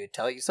brain where he would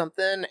tell you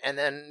something and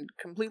then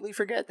completely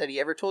forget that he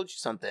ever told you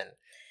something.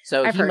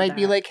 So I've he heard might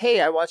be that. like, "Hey,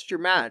 I watched your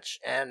match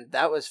and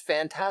that was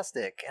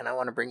fantastic, and I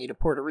want to bring you to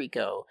Puerto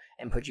Rico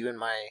and put you in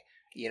my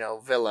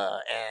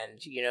villa and,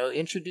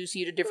 introduce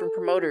you to different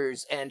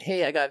promoters. And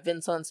hey, I got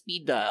Vince on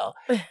speed dial,"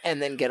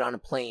 and then get on a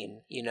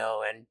plane,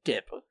 and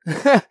dip.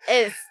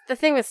 It's the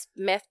thing with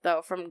Smith,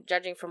 though, from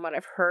judging from what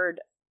I've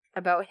heard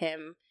about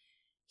him,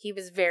 he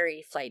was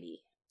very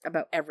flighty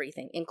about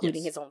everything,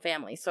 including Yes. his own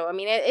family. So, I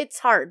mean, it's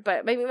hard,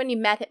 but maybe when you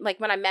met him, like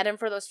when I met him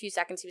for those few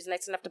seconds, he was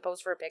nice enough to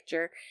pose for a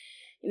picture.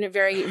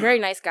 Very, very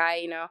nice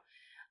guy,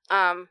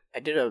 I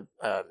did a,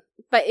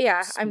 But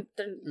yeah,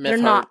 they're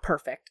not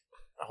perfect.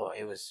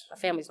 it was A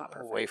family's not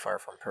perfect. way far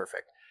from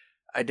perfect.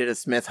 I did a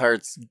Smith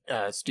Hart's,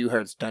 Stu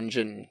Hart's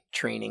dungeon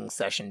training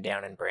session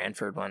down in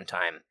Brantford one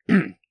time,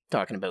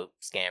 talking about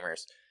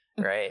scammers,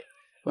 right?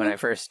 When I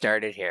first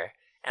started here,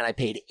 and I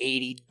paid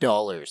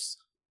 $80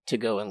 to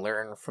go and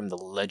learn from the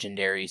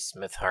legendary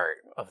Smith Hart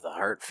of the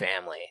Hart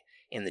family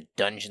in the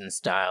dungeon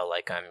style,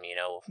 like I'm,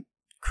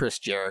 Chris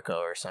Jericho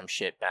or some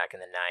shit back in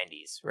the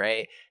 90s,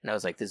 right? And I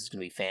was like, this is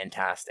going to be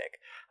fantastic.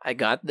 I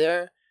got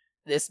there,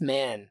 this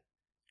man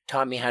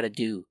taught me how to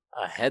do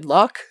a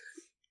headlock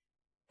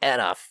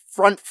and a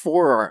front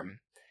forearm.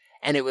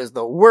 And it was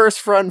the worst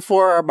front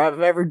forearm I've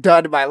ever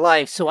done in my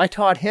life, so I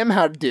taught him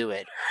how to do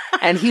it.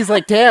 And he's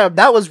like, "Damn,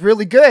 that was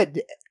really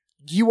good.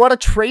 Do you want to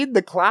trade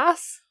the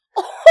class?"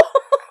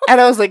 And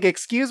I was like,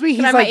 "Excuse me?" He's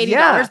Can I have like, my $80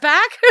 "Yeah."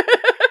 back?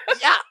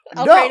 Yeah.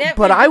 I'll No, trade it.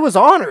 but I was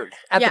honored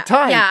at Yeah, the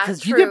time yeah,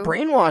 because you get true.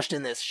 brainwashed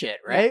in this shit,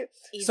 right?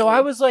 So Easily.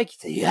 I was like,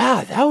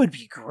 "Yeah, that would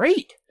be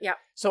great." Yep.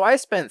 So I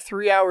spent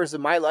 3 hours of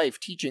my life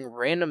teaching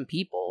random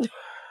people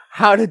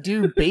how to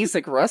do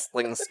basic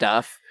wrestling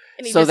stuff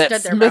so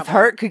that Smith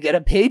Hart could get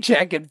a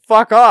paycheck and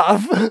fuck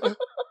off.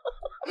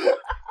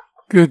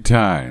 Good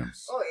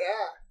times. Oh,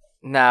 yeah.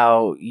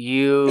 Now,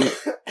 you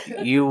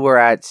were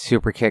at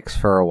Super Kicks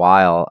for a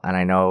while, and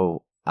I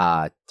know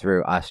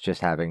through us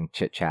just having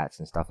chit-chats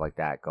and stuff like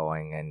that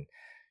going and,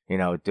 you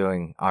know,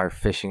 doing our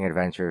fishing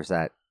adventures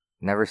that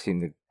never seem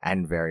to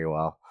end very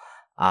well.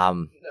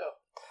 No.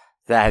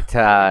 That,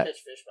 Catch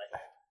fish by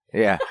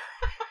hand. yeah,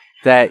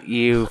 that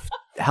you've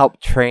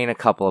helped train a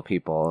couple of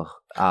people.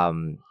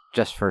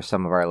 Just for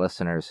some of our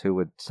listeners, who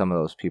would some of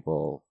those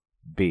people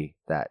be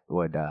that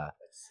would,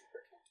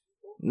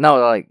 no,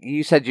 like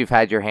you said you've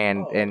had your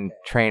hand in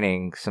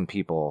training some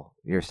people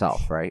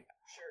yourself, right?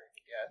 Sure,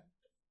 yeah.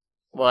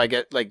 Well, I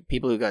get like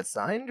people who got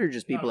signed or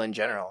just people in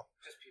general?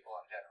 Just people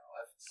in general.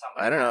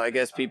 I don't know. I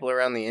guess people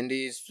around the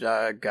indies,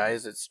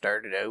 guys that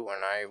started out when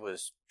I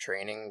was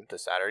training the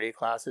Saturday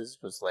classes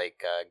was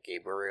like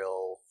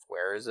Gabriel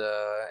Fuerza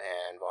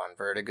and Von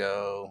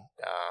Vertigo.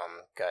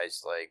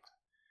 Guys like,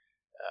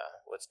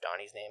 what's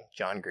Donnie's name?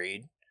 John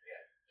Greed.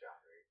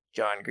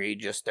 John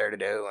Greed just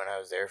started out when I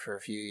was there for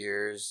a few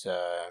years.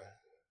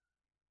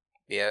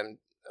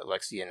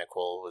 Alexia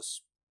Nicole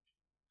was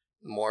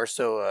more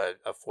so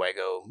a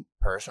Fuego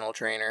personal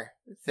trainer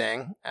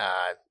thing.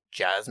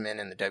 Jasmine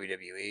in the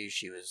WWE,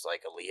 she was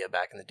like Aaliyah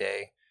back in the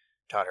day.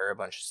 Taught her a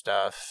bunch of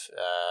stuff.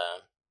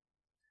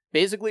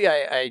 Basically,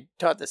 I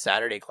taught the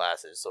Saturday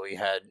classes. So we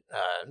had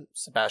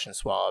Sebastian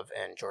Suave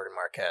and Jordan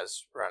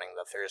Marquez running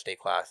the Thursday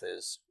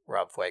classes.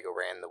 Rob Fuego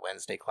ran the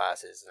Wednesday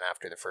classes. And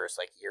after the first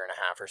like year and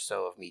a half or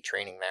so of me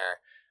training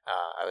there,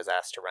 I was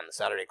asked to run the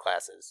Saturday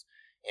classes,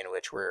 in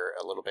which we're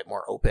a little bit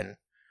more open.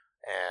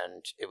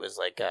 And it was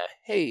like,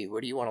 hey,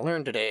 what do you want to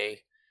learn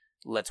today?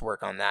 Let's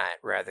work on that,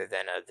 rather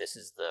than this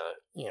is the,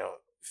 you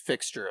know,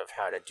 fixture of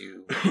how to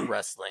do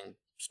wrestling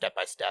step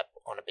by step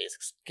on a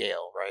basic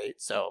scale, right?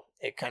 So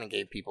it kind of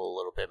gave people a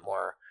little bit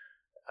more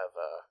of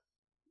a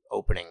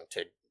opening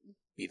to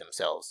be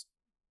themselves.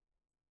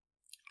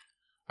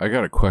 I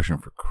got a question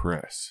for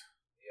Chris.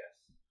 Yes.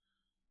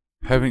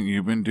 Haven't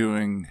you been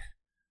doing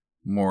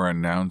more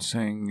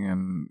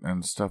announcing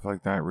and stuff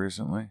like that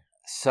recently?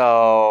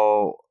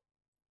 So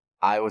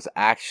I was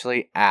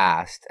actually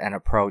asked and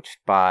approached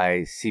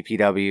by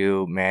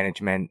CPW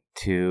management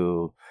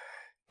to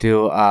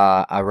do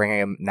a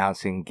ring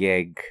announcing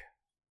gig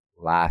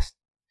it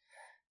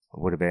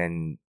would have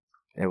been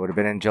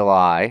in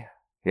July.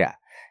 Yeah.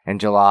 In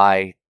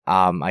July,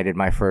 I did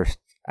my first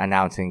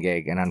announcing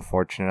gig, and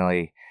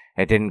unfortunately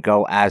it didn't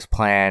go as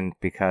planned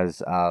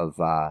because of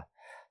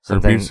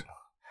something. Herpes?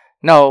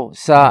 No,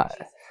 so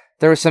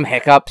there were some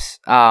hiccups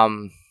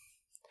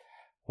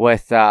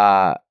with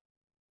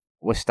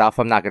stuff.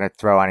 I'm not going to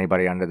throw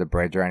anybody under the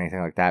bridge or anything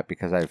like that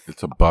because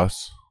It's a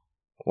bus.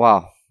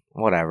 Well,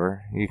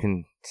 whatever. You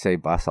can say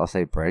bus, I'll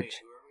say bridge.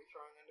 Wait, who are we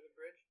throwing under the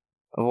bridge?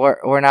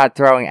 We're not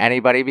throwing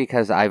anybody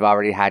because I've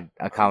already had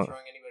a Are we throwing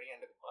anybody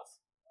under the bus?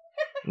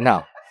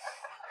 No.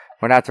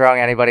 We're not throwing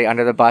anybody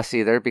under the bus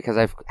either because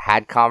I've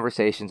had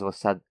conversations with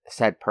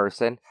said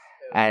person,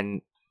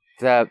 and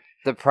the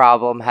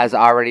problem has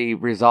already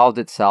resolved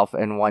itself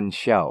in one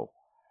show.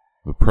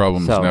 The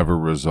problem's never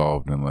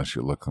resolved unless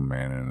you look a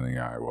man in the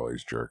eye while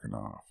he's jerking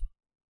off.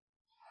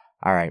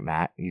 All right,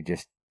 Matt, you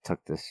just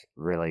took this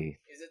really...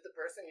 Is it the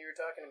person you were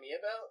talking to me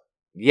about?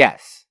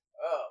 Yes.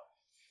 Oh,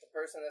 the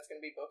person that's going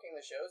to be booking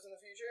the shows in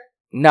the future?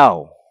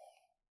 No.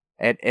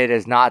 It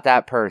is not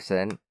that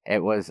person.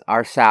 It was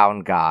our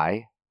sound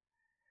guy.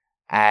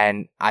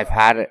 And I've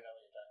had it...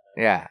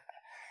 Yeah.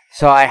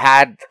 So I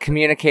had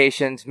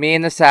communications. Me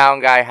and the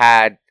sound guy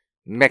had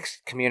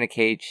mixed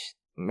communications.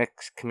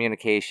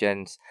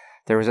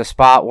 There was a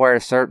spot where a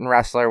certain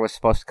wrestler was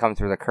supposed to come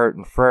through the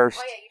curtain first.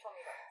 Oh, yeah, you told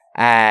me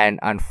about And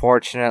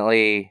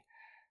unfortunately,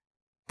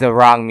 the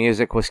wrong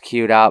music was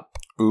queued up.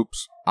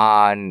 Oops.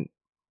 On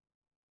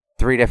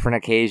 3 different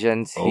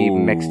occasions. He Oh.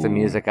 mixed the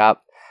music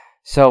up.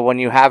 So when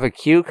you have a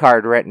cue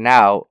card written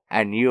out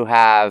and you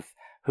have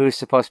who's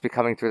supposed to be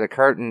coming through the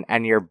curtain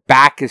and your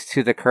back is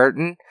to the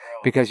curtain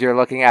because you're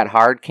looking at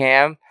hard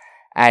cam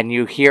and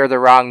you hear the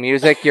wrong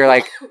music, you're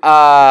like,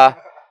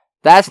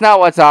 that's not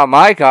what's on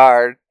my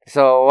card.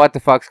 So what the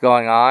fuck's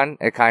going on?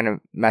 It kind of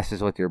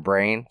messes with your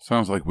brain.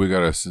 Sounds like we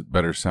got a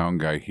better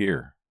sound guy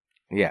here.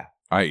 Yeah.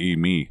 I.e.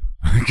 me.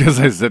 Because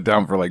I sit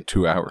down for like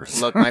 2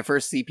 hours. Look, my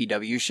first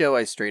CPW show,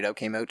 I straight up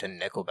came out to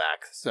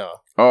Nickelback,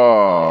 so...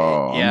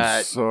 Oh, Yeah,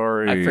 I'm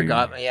sorry. I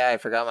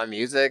forgot my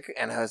music,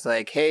 and I was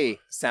like, hey,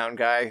 sound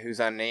guy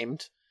who's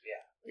unnamed.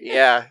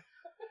 Yeah.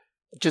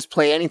 Just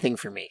play anything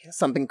for me.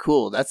 Something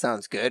cool. That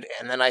sounds good.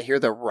 And then I hear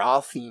the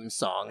Raw theme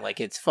song like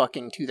it's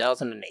fucking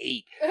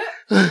 2008.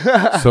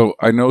 So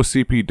I know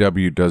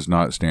CPW does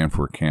not stand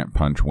for Can't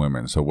Punch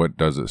Women. So what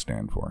does it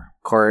stand for?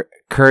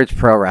 Courage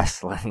Pro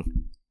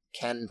Wrestling.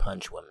 Can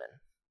punch women.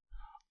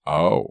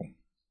 Oh.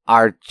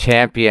 Our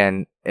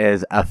champion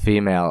is a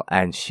female,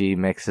 and she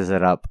mixes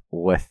it up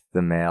with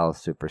the male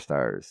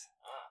superstars.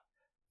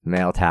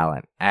 Male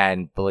talent.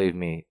 And believe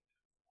me,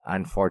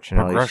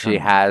 unfortunately, Progression. she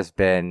has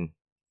been,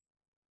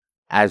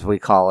 as we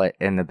call it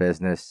in the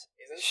business,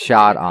 Isn't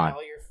shot Sabrina on.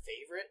 Kyle your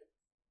favorite?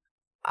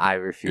 I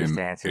refuse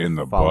to answer in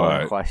the the following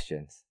butt.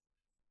 questions.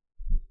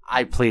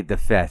 I plead the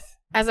fifth.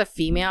 As a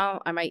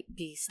female, I might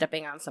be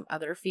stepping on some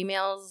other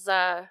females'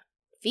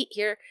 feet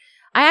here.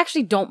 I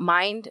actually don't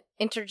mind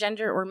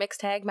intergender or mixed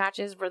tag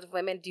matches where the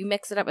women do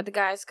mix it up with the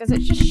guys because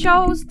it just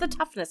shows the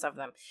toughness of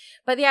them.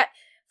 But yet,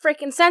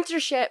 freaking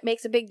censorship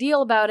makes a big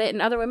deal about it,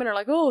 and other women are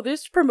like, "Oh,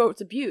 this promotes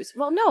abuse."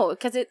 Well, no,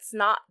 because it's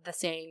not the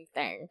same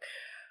thing,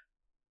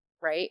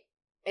 right?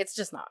 It's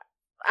just not.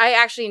 I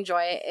actually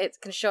enjoy it. It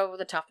can show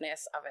the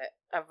toughness of it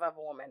of a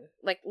woman.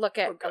 Like, look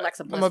at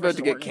Alexa Bliss. I'm about versus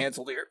to get Orton.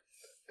 canceled here.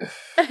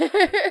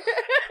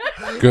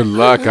 Good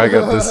luck. I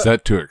got this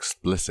set to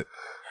explicit.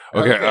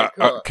 Okay, Okay,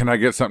 cool. can I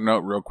get something out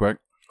real quick?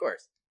 Of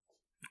course.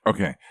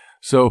 Okay,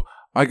 so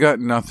I got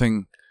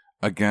nothing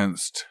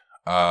against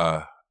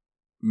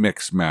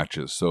mixed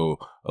matches. So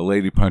a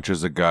lady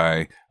punches a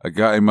guy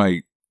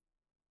might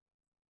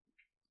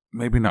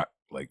maybe not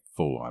like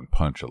full on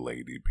punch a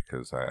lady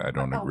because I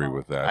don't agree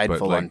with that. I'd but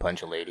full like, on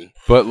punch a lady.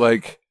 But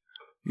like,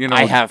 you know,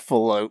 I have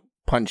full out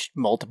punched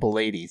multiple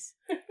ladies.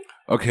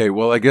 Okay,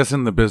 well, I guess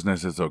in the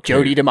business it's okay.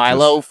 Jody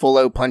DeMilo full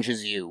out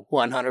punches you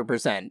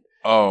 100%.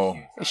 Oh,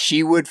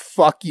 She would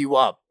fuck you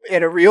up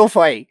in a real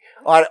fight.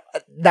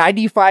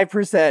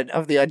 95%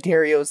 of the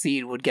Ontario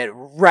scene would get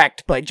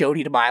wrecked by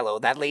Jody DeMilo.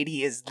 That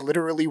lady is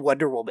literally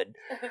Wonder Woman.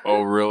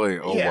 oh, really?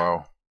 Oh, Yeah.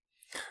 wow.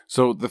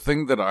 So the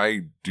thing that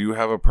I do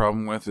have a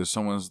problem with is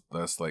someone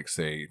that's like,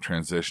 say,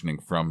 transitioning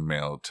from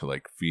male to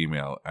like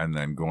female and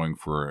then going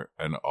for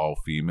an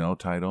all-female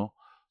title.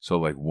 So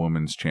like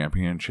women's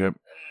championship.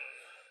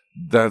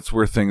 That's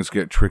where things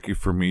get tricky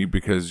for me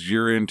because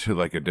you're into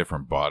like a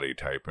different body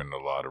type in a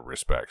lot of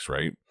respects,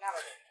 right?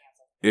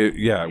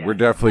 We're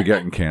definitely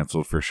getting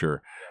canceled for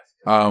sure.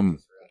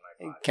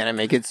 Can I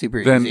make it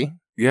super Then- easy?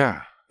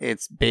 Yeah.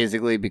 It's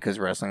basically because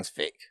wrestling's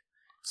fake.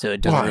 So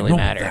it doesn't Well, I really know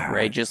matter, that.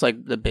 right? Just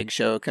like the Big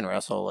Show can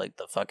wrestle like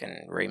the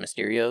fucking Rey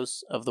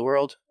Mysterios of the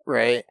world,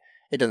 right?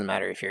 It doesn't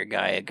matter if you're a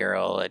guy, a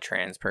girl, a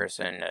trans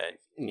person, a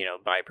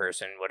bi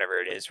person, whatever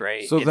it is,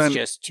 right? So it's then-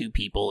 just two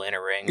people in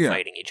a ring Yeah.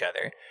 fighting each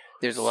other.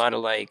 There's a lot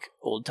of like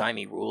old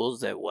timey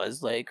rules that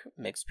was like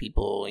mixed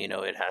people,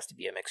 it has to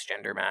be a mixed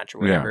gender match or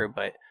whatever,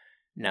 but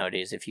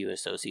nowadays if you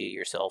associate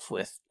yourself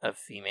with a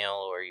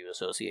female or you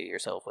associate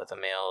yourself with a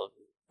male,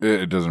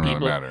 It doesn't really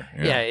People- matter.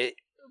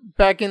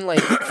 back in like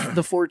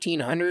the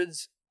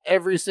 1400s,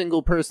 every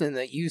single person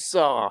that you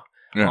saw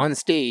Yeah. on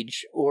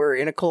stage or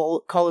in a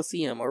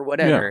coliseum or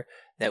whatever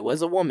that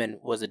was a woman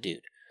was a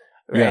dude.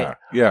 Right?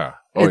 Yeah.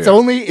 Oh, it's yeah.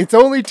 only it's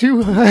only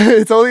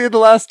in the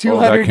last Oh,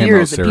 that 200 came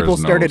years out that people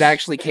Sarah's started nose.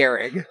 actually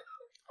caring.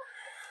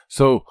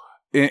 So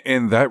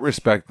in that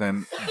respect,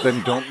 then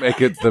don't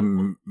make it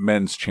the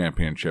men's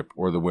championship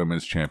or the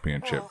women's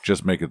championship.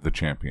 Just make it the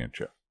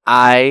championship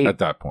at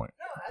that point.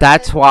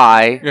 That's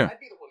why. Yeah. I'd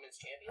be the women's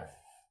champion.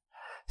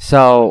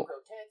 So, Pro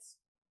tits,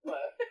 but-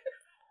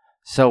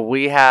 so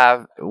we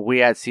at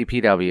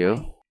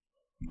CPW.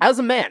 As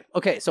a man,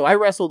 okay, so I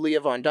wrestled Leah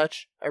Von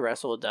Dutch. I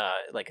wrestled,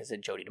 like I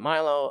said, Jody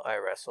DeMilo. I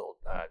wrestled,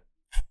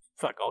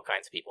 all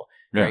kinds of people.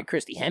 Yeah. Right,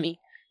 Christy Hemme,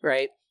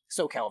 right,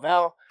 SoCal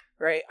Val,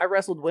 right. I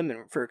wrestled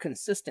women for a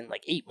consistent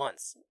 8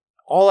 months.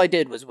 All I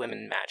did was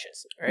women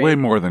matches. Right? Way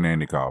more than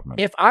Andy Kaufman.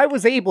 If I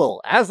was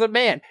able, as a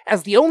man,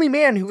 as the only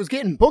man who was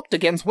getting booked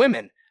against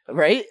women,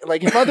 right,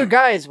 like if other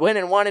guys went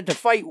and wanted to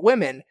fight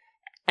women,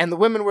 and the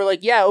women were like,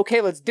 "Yeah, okay,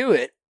 let's do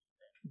it,"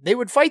 they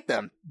would fight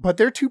them. But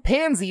they're too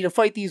pansy to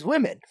fight these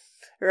women.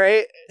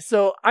 Right?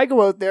 So I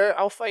go out there,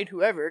 I'll fight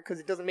whoever, because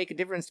it doesn't make a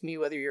difference to me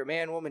whether you're a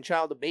man, woman,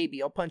 child, a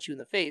baby. I'll punch you in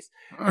the face.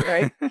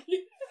 Right?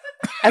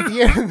 At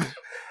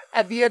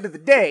the end of the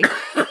day,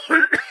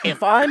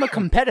 if I'm a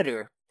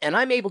competitor and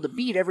I'm able to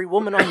beat every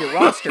woman on your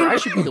roster, I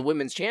should be the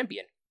women's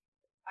champion.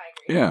 I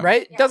agree. Yeah.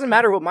 Right? It doesn't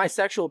matter what my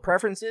sexual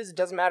preference is. It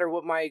doesn't matter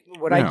what I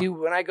Yeah. do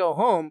when I go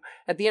home.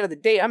 At the end of the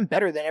day, I'm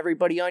better than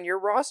everybody on your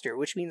roster,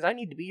 which means I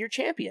need to be your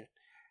champion.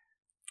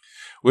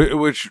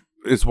 Which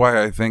is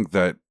why I think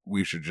that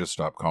we should just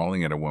stop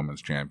calling it a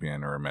women's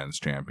champion or a men's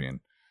champion.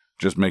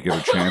 Just make it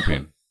a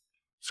champion.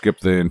 Skip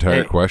the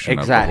entire question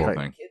exactly. of the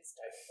whole thing.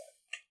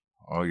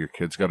 Oh, your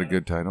kid's got a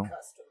good title?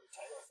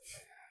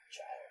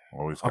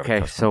 Always got a Okay,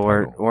 custom so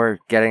title. we're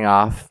getting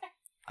off.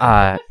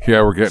 Yeah,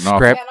 we're getting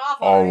Script. off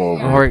all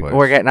over the place.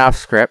 We're getting off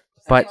script,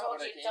 but I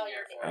told you to tell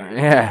your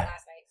yeah.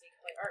 last night, so you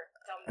can play, or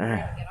tell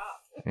me to get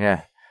off.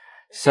 yeah.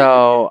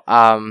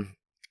 So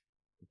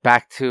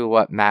back to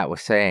what Matt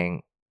was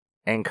saying.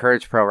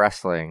 Encourage Pro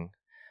Wrestling,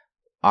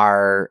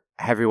 our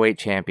heavyweight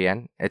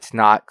champion. It's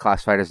not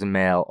classified as a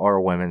male or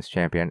a women's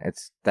champion.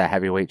 It's the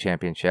heavyweight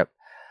championship.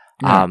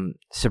 Yeah.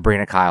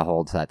 Sabrina Kyle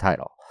holds that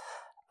title.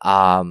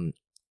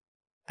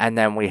 And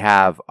then we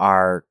have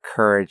our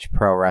Courage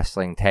Pro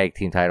Wrestling tag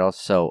team titles,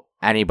 so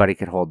anybody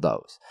could hold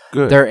those.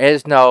 Good. There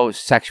is no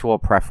sexual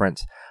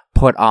preference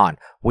put on.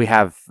 We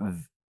have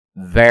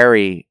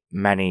very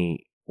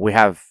many.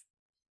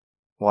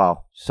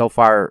 So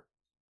far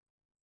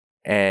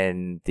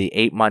in the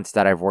 8 months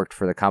that I've worked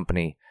for the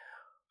company,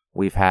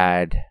 we've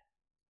had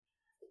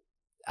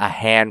a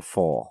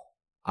handful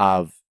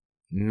of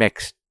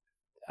mixed,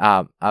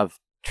 of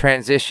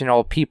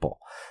transitional people.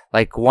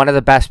 Like one of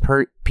the best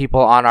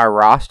people on our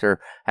roster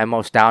and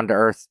most down to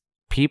earth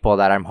people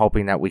that I'm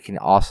hoping that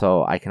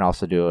I can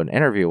also do an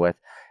interview with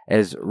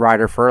is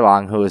Ryder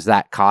Furlong, who is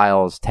that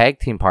Kyle's tag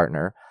team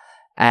partner,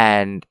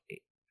 and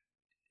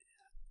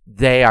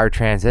they are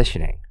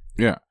transitioning.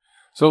 Yeah.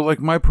 So like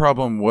my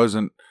problem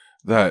wasn't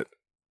that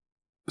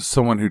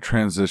someone who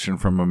transitioned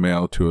from a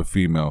male to a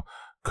female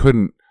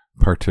couldn't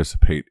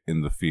participate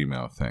in the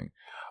female thing.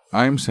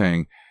 I'm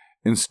saying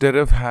instead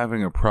of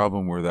having a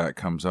problem where that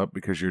comes up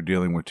because you're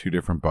dealing with two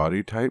different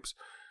body types,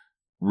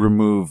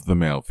 remove the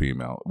male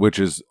female, which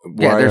is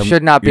why there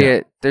should not be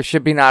a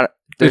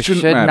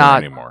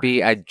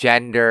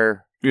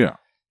gender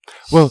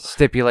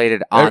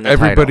stipulated on the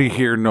everybody title.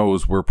 here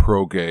knows we're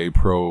pro gay,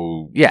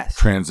 pro Yes.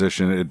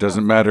 transition. It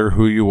doesn't matter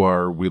who you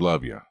are, we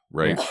love you,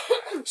 right?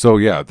 So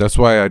yeah, that's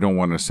why I don't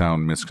want to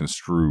sound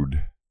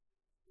misconstrued.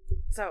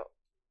 So,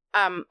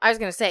 I was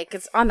going to say,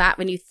 because on that,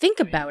 when you think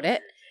about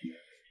it,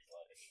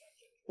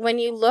 when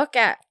you look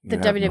at the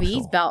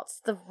WWE's belts,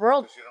 the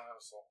World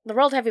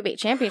Heavyweight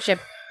Championship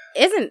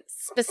isn't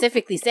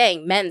specifically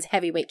saying men's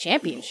heavyweight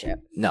championship.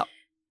 No.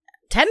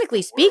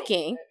 Technically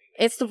speaking,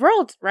 it's the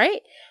world,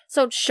 right?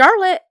 So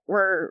Charlotte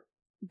or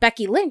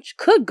Becky Lynch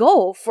could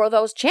go for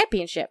those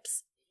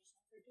championships,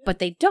 but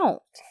they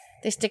don't.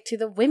 They stick to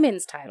the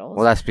women's titles.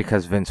 Well, that's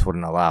because Vince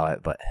wouldn't allow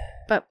it, but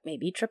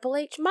maybe Triple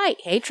H might.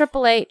 Hey,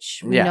 Triple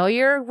H, we know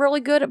you're really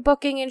good at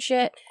booking and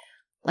shit.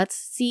 Let's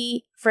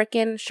see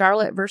frickin'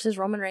 Charlotte versus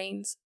Roman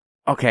Reigns.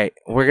 Okay,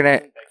 we're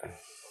gonna.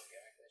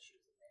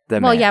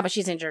 Yeah, but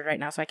she's injured right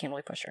now, so I can't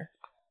really push her.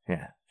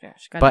 Yeah.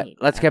 But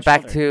let's get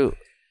back to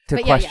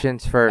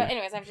questions for. But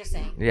anyways, I'm just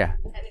saying. Yeah.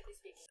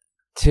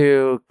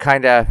 To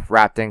kind of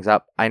wrap things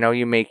up, I know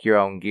you make your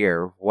own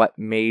gear. What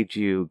made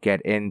you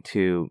get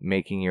into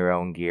making your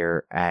own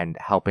gear and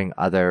helping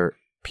other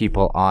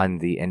people on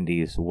the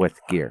indies with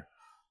gear?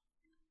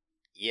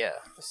 Yeah,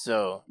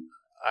 so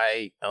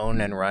I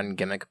own and run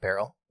Gimmick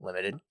Apparel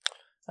Limited.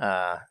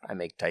 I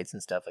make tights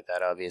and stuff like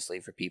that, obviously,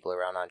 for people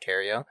around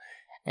Ontario.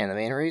 And the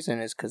main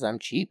reason is because I'm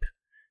cheap.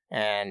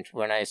 And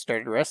when I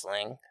started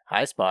wrestling,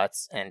 High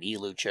Spots and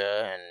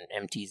eLucha and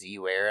MTZ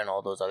Wear and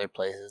all those other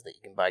places that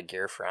you can buy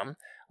gear from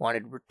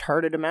wanted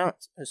retarded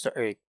amounts.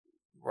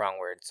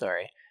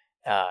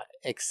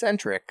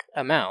 Eccentric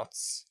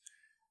amounts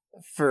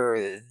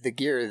for the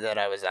gear that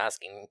I was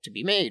asking to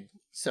be made.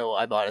 So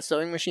I bought a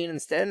sewing machine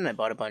instead, and I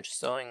bought a bunch of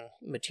sewing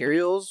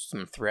materials,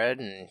 some thread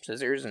and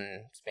scissors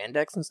and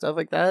spandex and stuff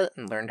like that,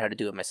 and learned how to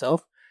do it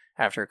myself.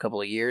 After a couple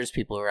of years,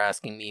 people were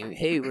asking me,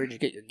 hey, where'd you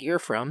get your gear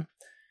from?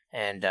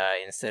 And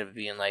instead of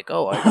being like,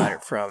 oh, I got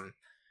it from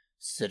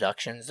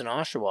Seductions in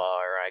Oshawa,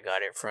 or I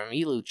got it from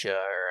eLucha,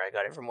 or I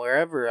got it from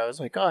wherever, I was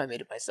like, oh, I made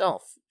it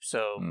myself.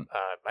 So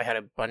I had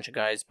a bunch of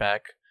guys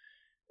back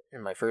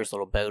in my first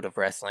little bout of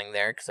wrestling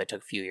there, because I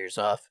took a few years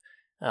off,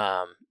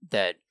 that,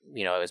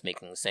 I was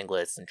making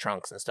singlets and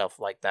trunks and stuff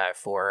like that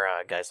for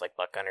guys like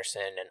Buck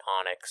Gunderson and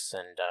Onyx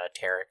and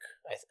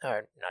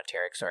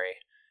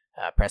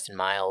Preston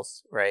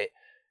Miles, right?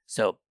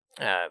 So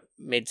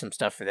made some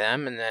stuff for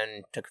them, and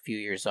then took a few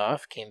years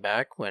off, came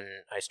back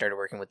when I started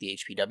working with the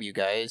HPW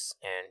guys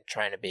and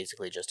trying to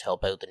basically just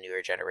help out the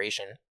newer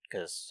generation,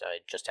 because I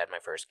just had my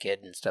first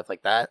kid and stuff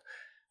like that.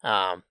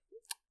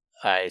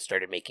 I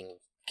started making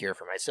gear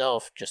for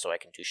myself just so I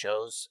can do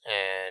shows,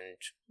 and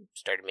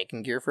started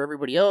making gear for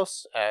everybody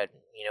else at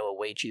a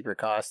way cheaper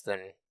cost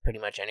than pretty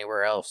much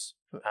anywhere else,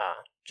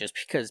 just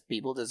because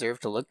people deserve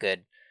to look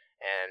good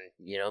and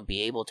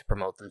be able to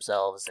promote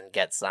themselves and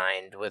get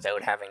signed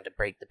without having to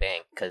break the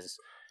bank, because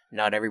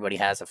not everybody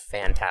has a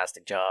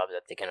fantastic job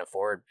that they can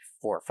afford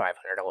 $400 or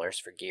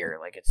 $500 for gear.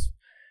 Like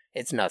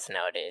it's nuts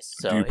nowadays.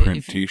 So do you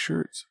print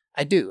t-shirts?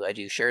 I do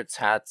shirts,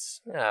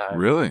 hats.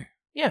 Really?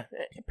 Yeah,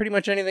 pretty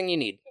much anything you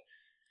need.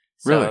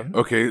 Really?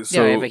 Okay,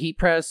 so yeah, I have a heat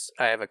press,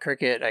 I have a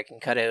Cricut, I can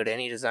cut out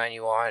any design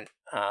you want.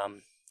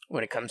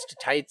 When it comes to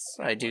tights,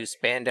 I do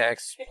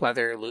spandex,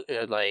 pleather,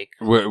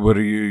 What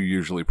are you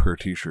usually per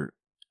t-shirt?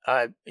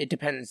 It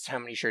depends how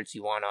many shirts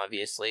you want,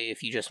 obviously.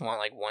 If you just want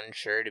like one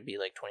shirt, it'd be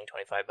like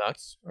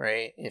 $20-$25,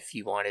 right? If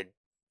you wanted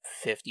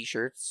 50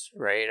 shirts,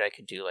 right, I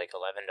could do like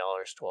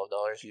 $11,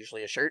 $12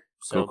 usually a shirt.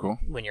 So cool.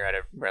 When you're at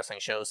a wrestling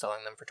show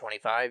selling them for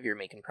 $25, you're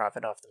making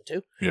profit off them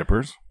too.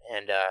 Yippers.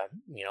 And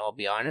I'll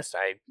be honest,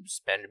 I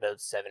spend about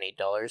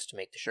 $7-8 to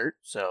make the shirt,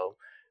 so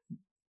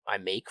I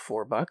make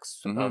 $4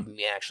 of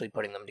me actually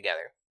putting them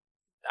together.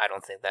 I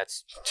don't think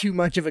that's too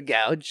much of a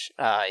gouge.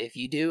 If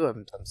you do,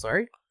 I'm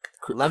sorry.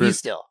 Love you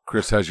still.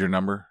 Chris has your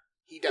number?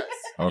 He does.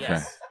 Okay.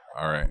 Yes.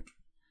 All right.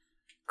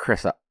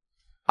 Chris,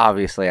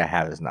 obviously I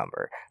have his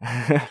number.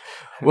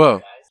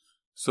 Well,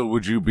 so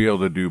would you be able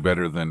to do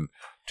better than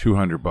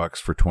 $200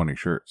 for 20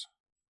 shirts?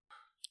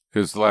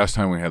 Because the last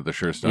time we had the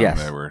shirts done,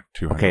 they were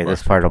 $200. Okay,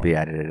 this part will be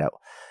edited out.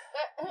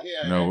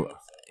 No.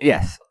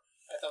 Yes.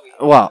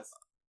 Well,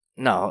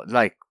 no,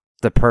 like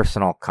the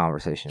personal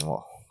conversation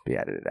will be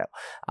edited out.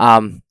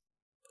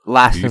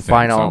 Last and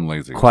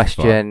final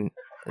question.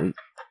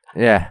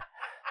 Yeah.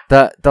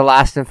 The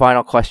last and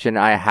final question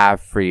I have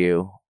for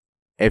you: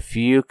 if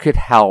you could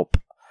help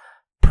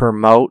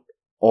promote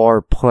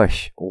or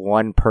push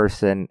one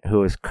person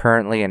who is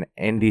currently an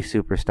indie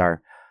superstar,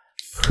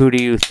 who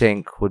do you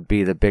think would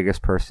be the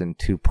biggest person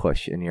to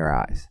push in your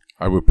eyes?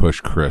 I would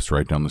push Chris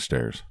right down the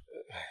stairs.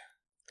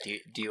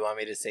 Do you want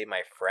me to say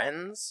my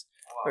friends,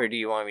 or do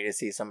you want me to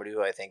see somebody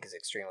who I think is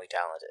extremely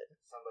talented?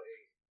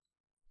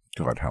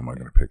 God, how am I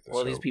going to pick this?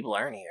 Well, these people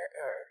aren't here,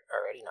 are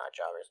already not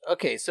jobbers.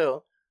 Okay,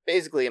 so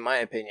basically, in my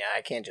opinion,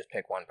 I can't just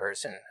pick one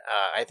person.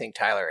 I think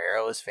Tyler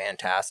Arrow is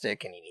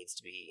fantastic, and he needs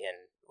to be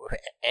in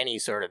any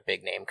sort of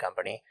big name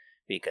company,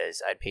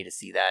 because I'd pay to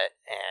see that,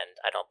 and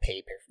I don't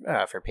pay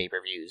for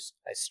pay-per-views.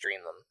 I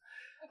stream them.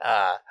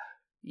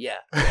 Yeah.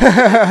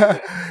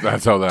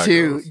 That's how that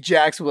goes.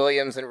 Jax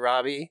Williams and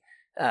Robbie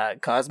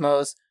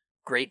Cosmos,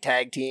 great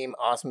tag team,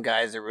 awesome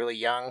guys. They're really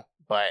young,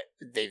 but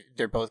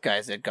they're both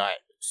guys that got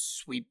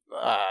sweep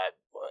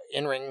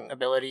in-ring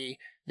ability.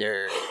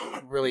 They're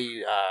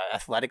really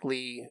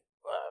athletically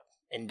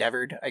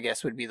endeavored, I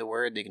guess would be the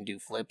word. They can do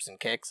flips and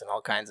kicks and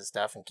all kinds of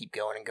stuff and keep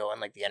going and going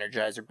like the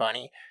Energizer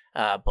Bunny.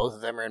 Both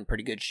of them are in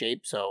pretty good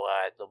shape, so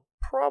they'll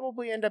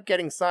probably end up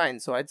getting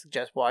signed. So I'd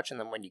suggest watching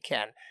them when you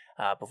can,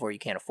 before you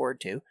can't afford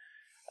to.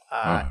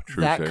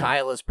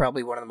 Kyle is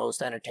probably one of the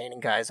most entertaining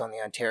guys on the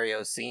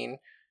Ontario scene.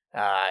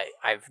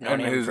 I've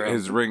known him for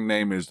his ring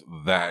name is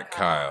That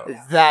Kyle.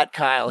 That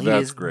Kyle. He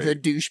That's is great. the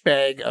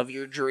douchebag of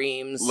your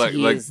dreams. Like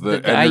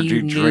the guy energy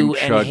you drink knew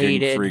and chugging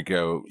hated. freak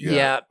out.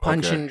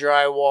 Punching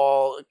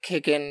drywall,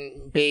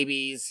 kicking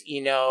babies.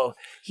 You know,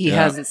 he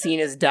hasn't seen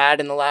his dad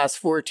in the last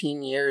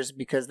 14 years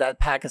because that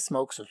pack of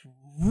smokes was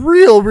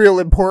real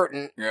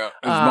important. Yeah,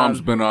 his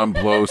mom's been on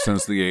blow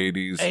since the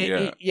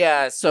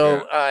 80s.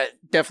 So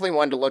definitely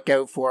one to look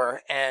out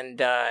for. And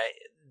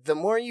the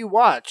more you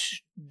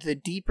watch, the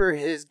deeper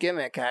his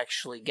gimmick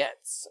actually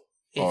gets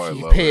if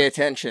you pay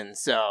attention.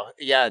 So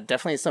yeah,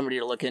 definitely somebody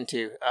to look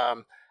into.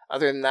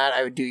 Other than that,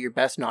 I would do your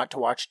best not to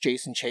watch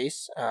Jason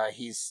Chase.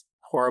 He's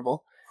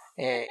horrible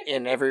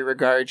in every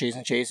regard.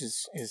 Jason Chase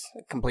is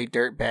a complete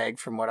dirtbag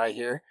from what I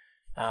hear,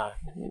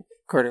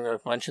 according to a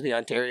bunch of the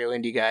Ontario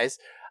indie guys.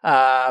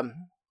 I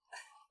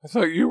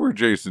thought you were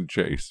Jason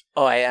Chase.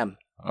 Oh, I am.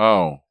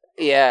 Oh.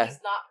 Yeah. He's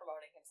not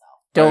promoting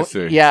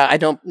himself. I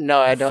don't.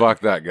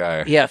 Fuck that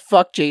guy. Yeah,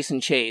 fuck Jason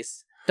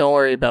Chase. Don't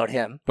worry about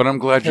him. But I'm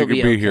glad you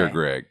could be here,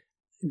 Greg.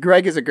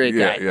 Greg is a great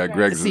guy. Yeah,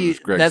 Greg's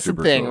that's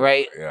super the thing, cool.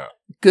 right? Yeah.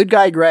 Good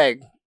guy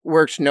Greg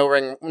works No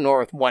Ring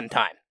North one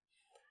time.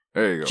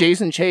 There you go.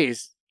 Jason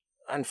Chase,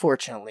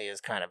 unfortunately,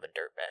 is kind of a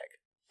dirtbag.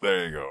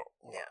 There you go.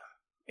 Yeah.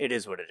 It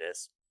is what it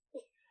is.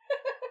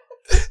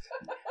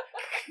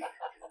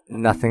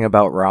 Nothing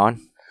about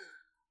Ron?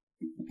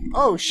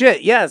 Oh,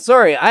 shit. Yeah,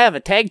 sorry. I have a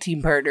tag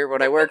team partner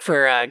when I work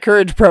for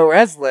Courage Pro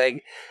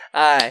Wrestling.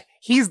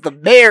 He's the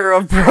mayor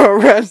of pro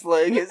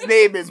wrestling. His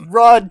name is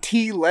Rod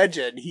T.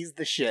 Legend. He's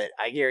the shit.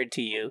 I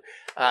guarantee you.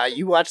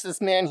 You watch this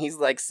man. He's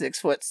like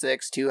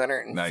 6'6",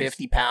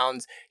 250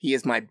 pounds. He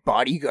is my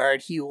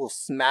bodyguard. He will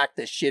smack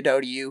the shit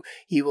out of you.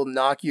 He will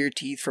knock your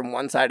teeth from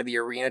one side of the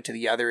arena to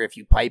the other if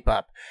you pipe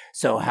up.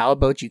 So how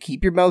about you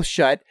keep your mouth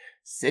shut,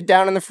 sit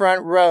down in the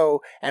front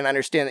row, and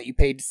understand that you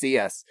paid to see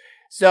us.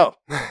 So...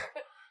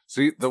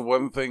 See, the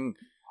one thing,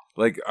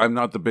 like, I'm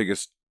not the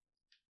biggest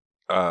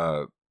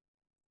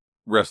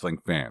wrestling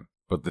fan,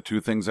 but the two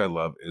things I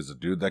love is a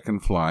dude that can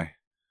fly,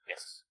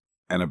 yes,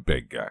 and a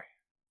big guy.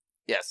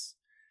 Yes.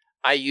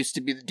 I used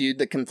to be the dude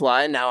that can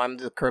fly, now I'm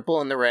the cripple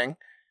in the ring,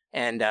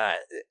 and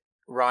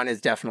Ron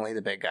is definitely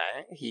the big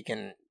guy. He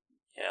can,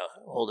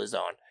 hold his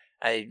own.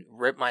 I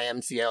ripped my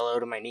MCL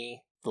out of my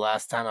knee the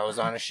last time I was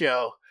on a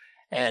show,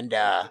 and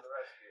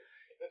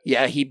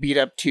yeah, he beat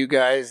up two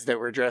guys that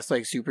were dressed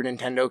like Super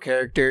Nintendo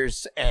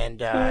characters,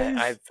 and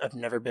I've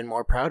never been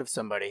more proud of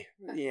somebody,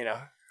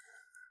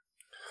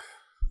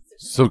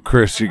 So,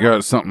 Chris, you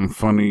got something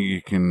funny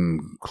you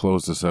can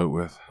close this out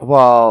with?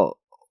 Well,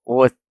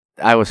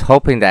 I was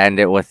hoping to end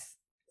it with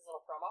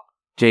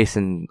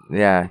Jason,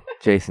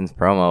 Jason's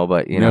promo,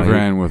 but never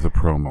end with a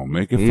promo.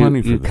 Make it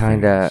funny for the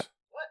fans.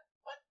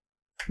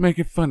 Make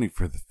it funny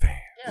for the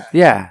fans.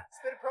 Yeah.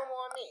 Spit a promo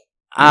on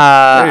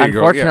me.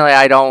 Unfortunately,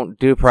 I don't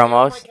do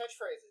promos.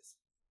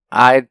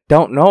 I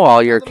don't know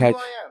all your catch.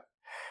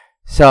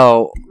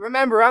 So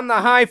remember, I'm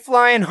the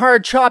high-flying,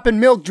 hard-chopping,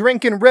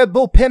 milk-drinking, Red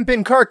Bull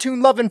pimping,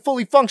 cartoon-loving,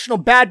 fully functional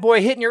bad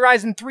boy hitting your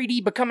eyes in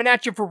 3D but coming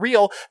at you for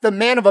real, the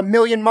man of a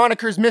million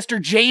monikers,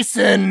 Mr.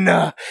 Jason!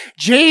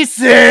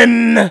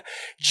 Jason!